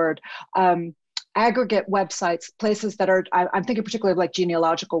better word, aggregate websites, places that are, I'm thinking particularly of like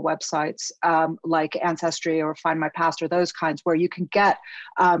genealogical websites, like Ancestry or Find My Past or those kinds, where you can get,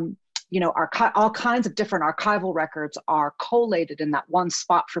 all kinds of different archival records are collated in that one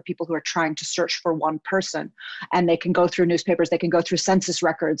spot for people who are trying to search for one person. And they can go through newspapers, they can go through census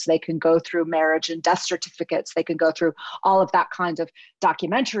records, they can go through marriage and death certificates, they can go through all of that kind of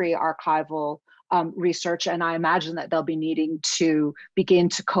documentary archival research, and I imagine that they'll be needing to begin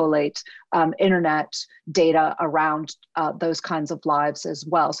to collate internet data around those kinds of lives as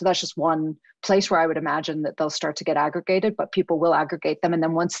well. So that's just one place where I would imagine that they'll start to get aggregated, but people will aggregate them. And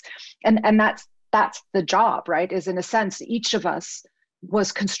then once, and that's the job, right? Is in a sense, each of us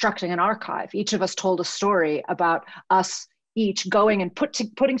was constructing an archive. Each of us told a story about us each going and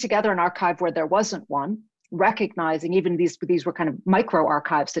putting together an archive where there wasn't one, recognizing even these were kind of micro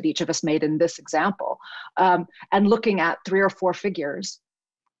archives that each of us made in this example, and looking at 3 or 4 figures,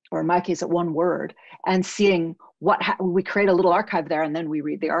 or in my case at one word, and seeing we create a little archive there, and then we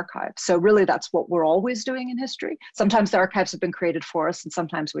read the archive. So really that's what we're always doing in history. Sometimes the archives have been created for us, and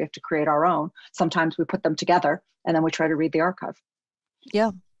sometimes we have to create our own. Sometimes we put them together and then we try to read the archive.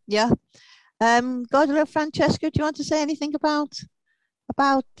 Yeah. Gordon, Francesca, do you want to say anything about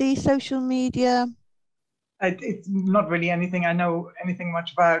the social media? It's not really anything I know anything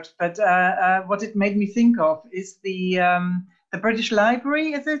much about, but what it made me think of is the British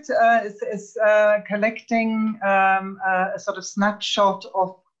Library. Is it is collecting a sort of snapshot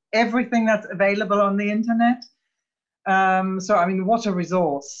of everything that's available on the internet. So I mean, what a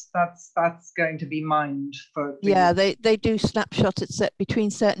resource that's going to be mined for. Yeah, they do snapshots at between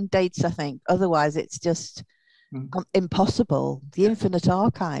certain dates, I think. Otherwise, it's just impossible. The infinite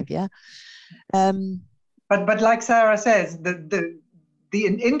archive, yeah. But like Sarah says, the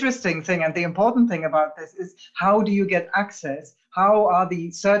interesting thing and the important thing about this is, how do you get access? How are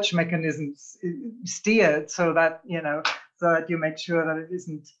the search mechanisms steered so that you make sure that it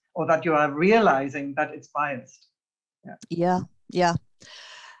isn't, or that you are realizing that it's biased? Yeah.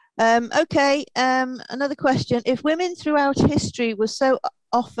 Okay. Another question: if women throughout history were so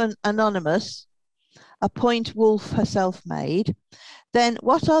often anonymous, a point Woolf herself made, then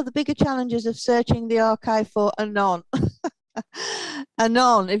what are the bigger challenges of searching the archive for anon?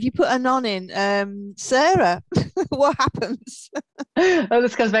 Anon. If you put anon in, Sarah, what happens? Oh,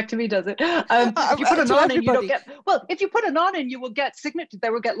 this comes back to me, does it? If you put anon in, you don't get. Well, if you put anon in, you will get signature.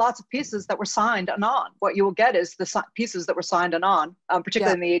 There will get lots of pieces that were signed anon. What you will get is the pieces that were signed anon,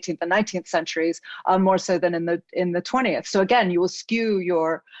 particularly in the 18th and 19th centuries, more so than in the 20th. So again, you will skew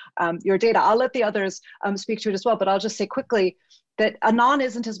your data. I'll let the others speak to it as well, but I'll just say quickly that anon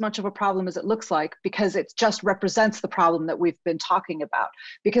isn't as much of a problem as it looks like, because it just represents the problem that we've been talking about.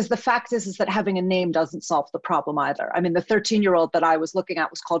 Because the fact is that having a name doesn't solve the problem either. I mean, the 13-year-old that I was looking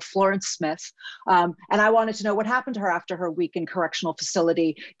at was called Florence Smith. And I wanted to know what happened to her after her week in correctional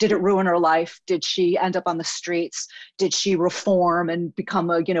facility. Did it ruin her life? Did she end up on the streets? Did she reform and become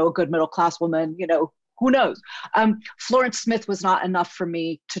a good middle-class woman? Who knows? Florence Smith was not enough for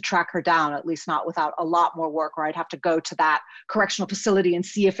me to track her down, at least not without a lot more work, where I'd have to go to that correctional facility and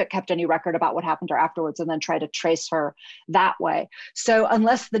see if it kept any record about what happened to her afterwards, and then try to trace her that way. So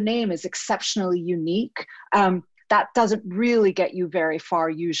unless the name is exceptionally unique, that doesn't really get you very far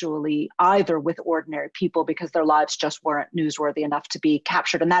usually either with ordinary people, because their lives just weren't newsworthy enough to be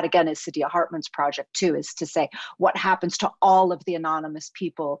captured. And that again is Saidiya Hartman's project too, is to say what happens to all of the anonymous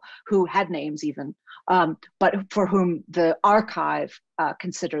people who had names even, but for whom the archive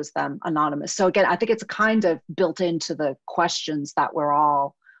considers them anonymous. So again, I think it's kind of built into the questions that we're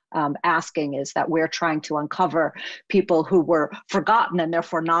all asking, is that we're trying to uncover people who were forgotten and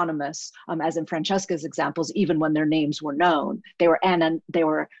therefore anonymous, as in Francesca's examples, even when their names were known. They were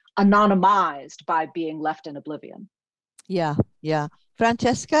anonymized by being left in oblivion. Yeah.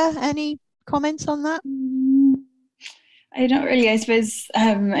 Francesca, any comments on that? I don't really, I suppose.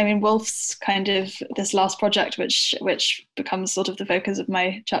 I mean, Woolf's kind of this last project, which becomes sort of the focus of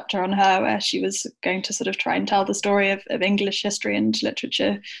my chapter on her, where she was going to sort of try and tell the story of English history and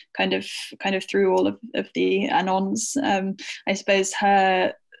literature, kind of through all of the anons. I suppose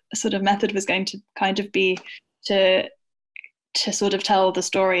her sort of method was going to kind of be to sort of tell the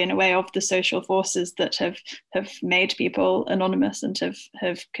story in a way of the social forces that have made people anonymous and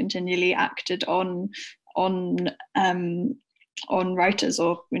have continually acted on writers,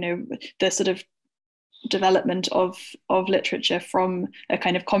 or the sort of development of literature from a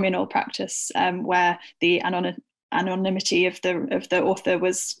kind of communal practice, where the anonymity of the author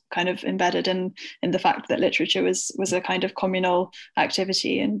was kind of embedded in the fact that literature was a kind of communal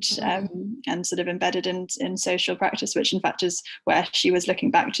activity and sort of embedded in social practice, which in fact is where she was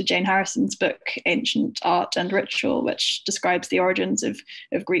looking back to Jane Harrison's book Ancient Art and Ritual, which describes the origins of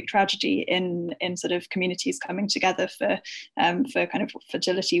Greek tragedy in sort of communities coming together for kind of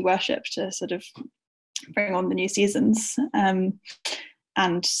fertility worship to sort of bring on the new seasons.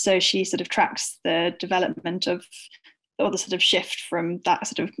 And so she sort of tracks the development of or the sort of shift from that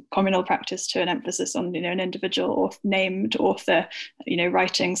sort of communal practice to an emphasis on, an individual or named author,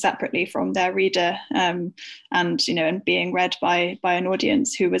 writing separately from their reader, and being read by an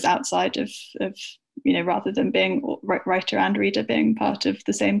audience who was outside of rather than being writer and reader being part of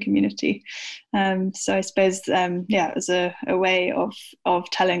the same community. So I suppose, it was a way of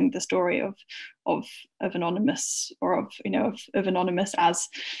telling the story of anonymous, or of anonymous as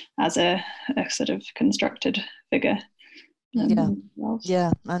a sort of constructed figure.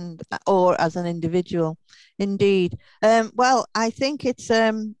 Or as an individual, indeed. Well, I think it's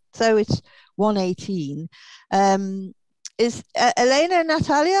so it's 1:18. Is Elena and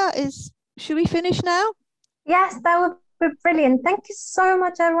Natalia, should we finish now? Yes, that would be brilliant. Thank you so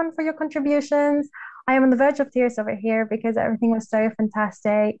much, everyone, for your contributions. I am on the verge of tears over here because everything was so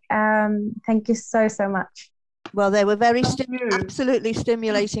fantastic. Thank you so much. Well, they were very absolutely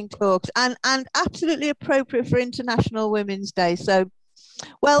stimulating talks, and absolutely appropriate for International Women's Day. So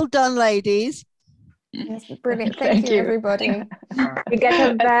well done, ladies. Yes, brilliant. Thank you, everybody. You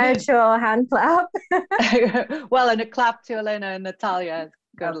get a virtual hand clap. Well, and a clap to Elena and Natalia, as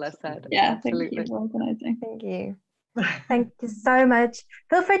Gundula said. Yeah, absolutely. Thank you for organising. Thank you. Thank you so much.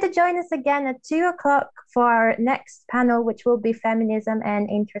 Feel free to join us again at 2:00 for our next panel, which will be feminism and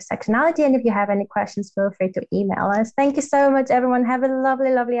intersectionality. And if you have any questions, feel free to email us. Thank you so much, everyone. Have a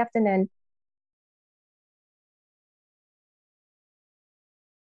lovely, lovely afternoon.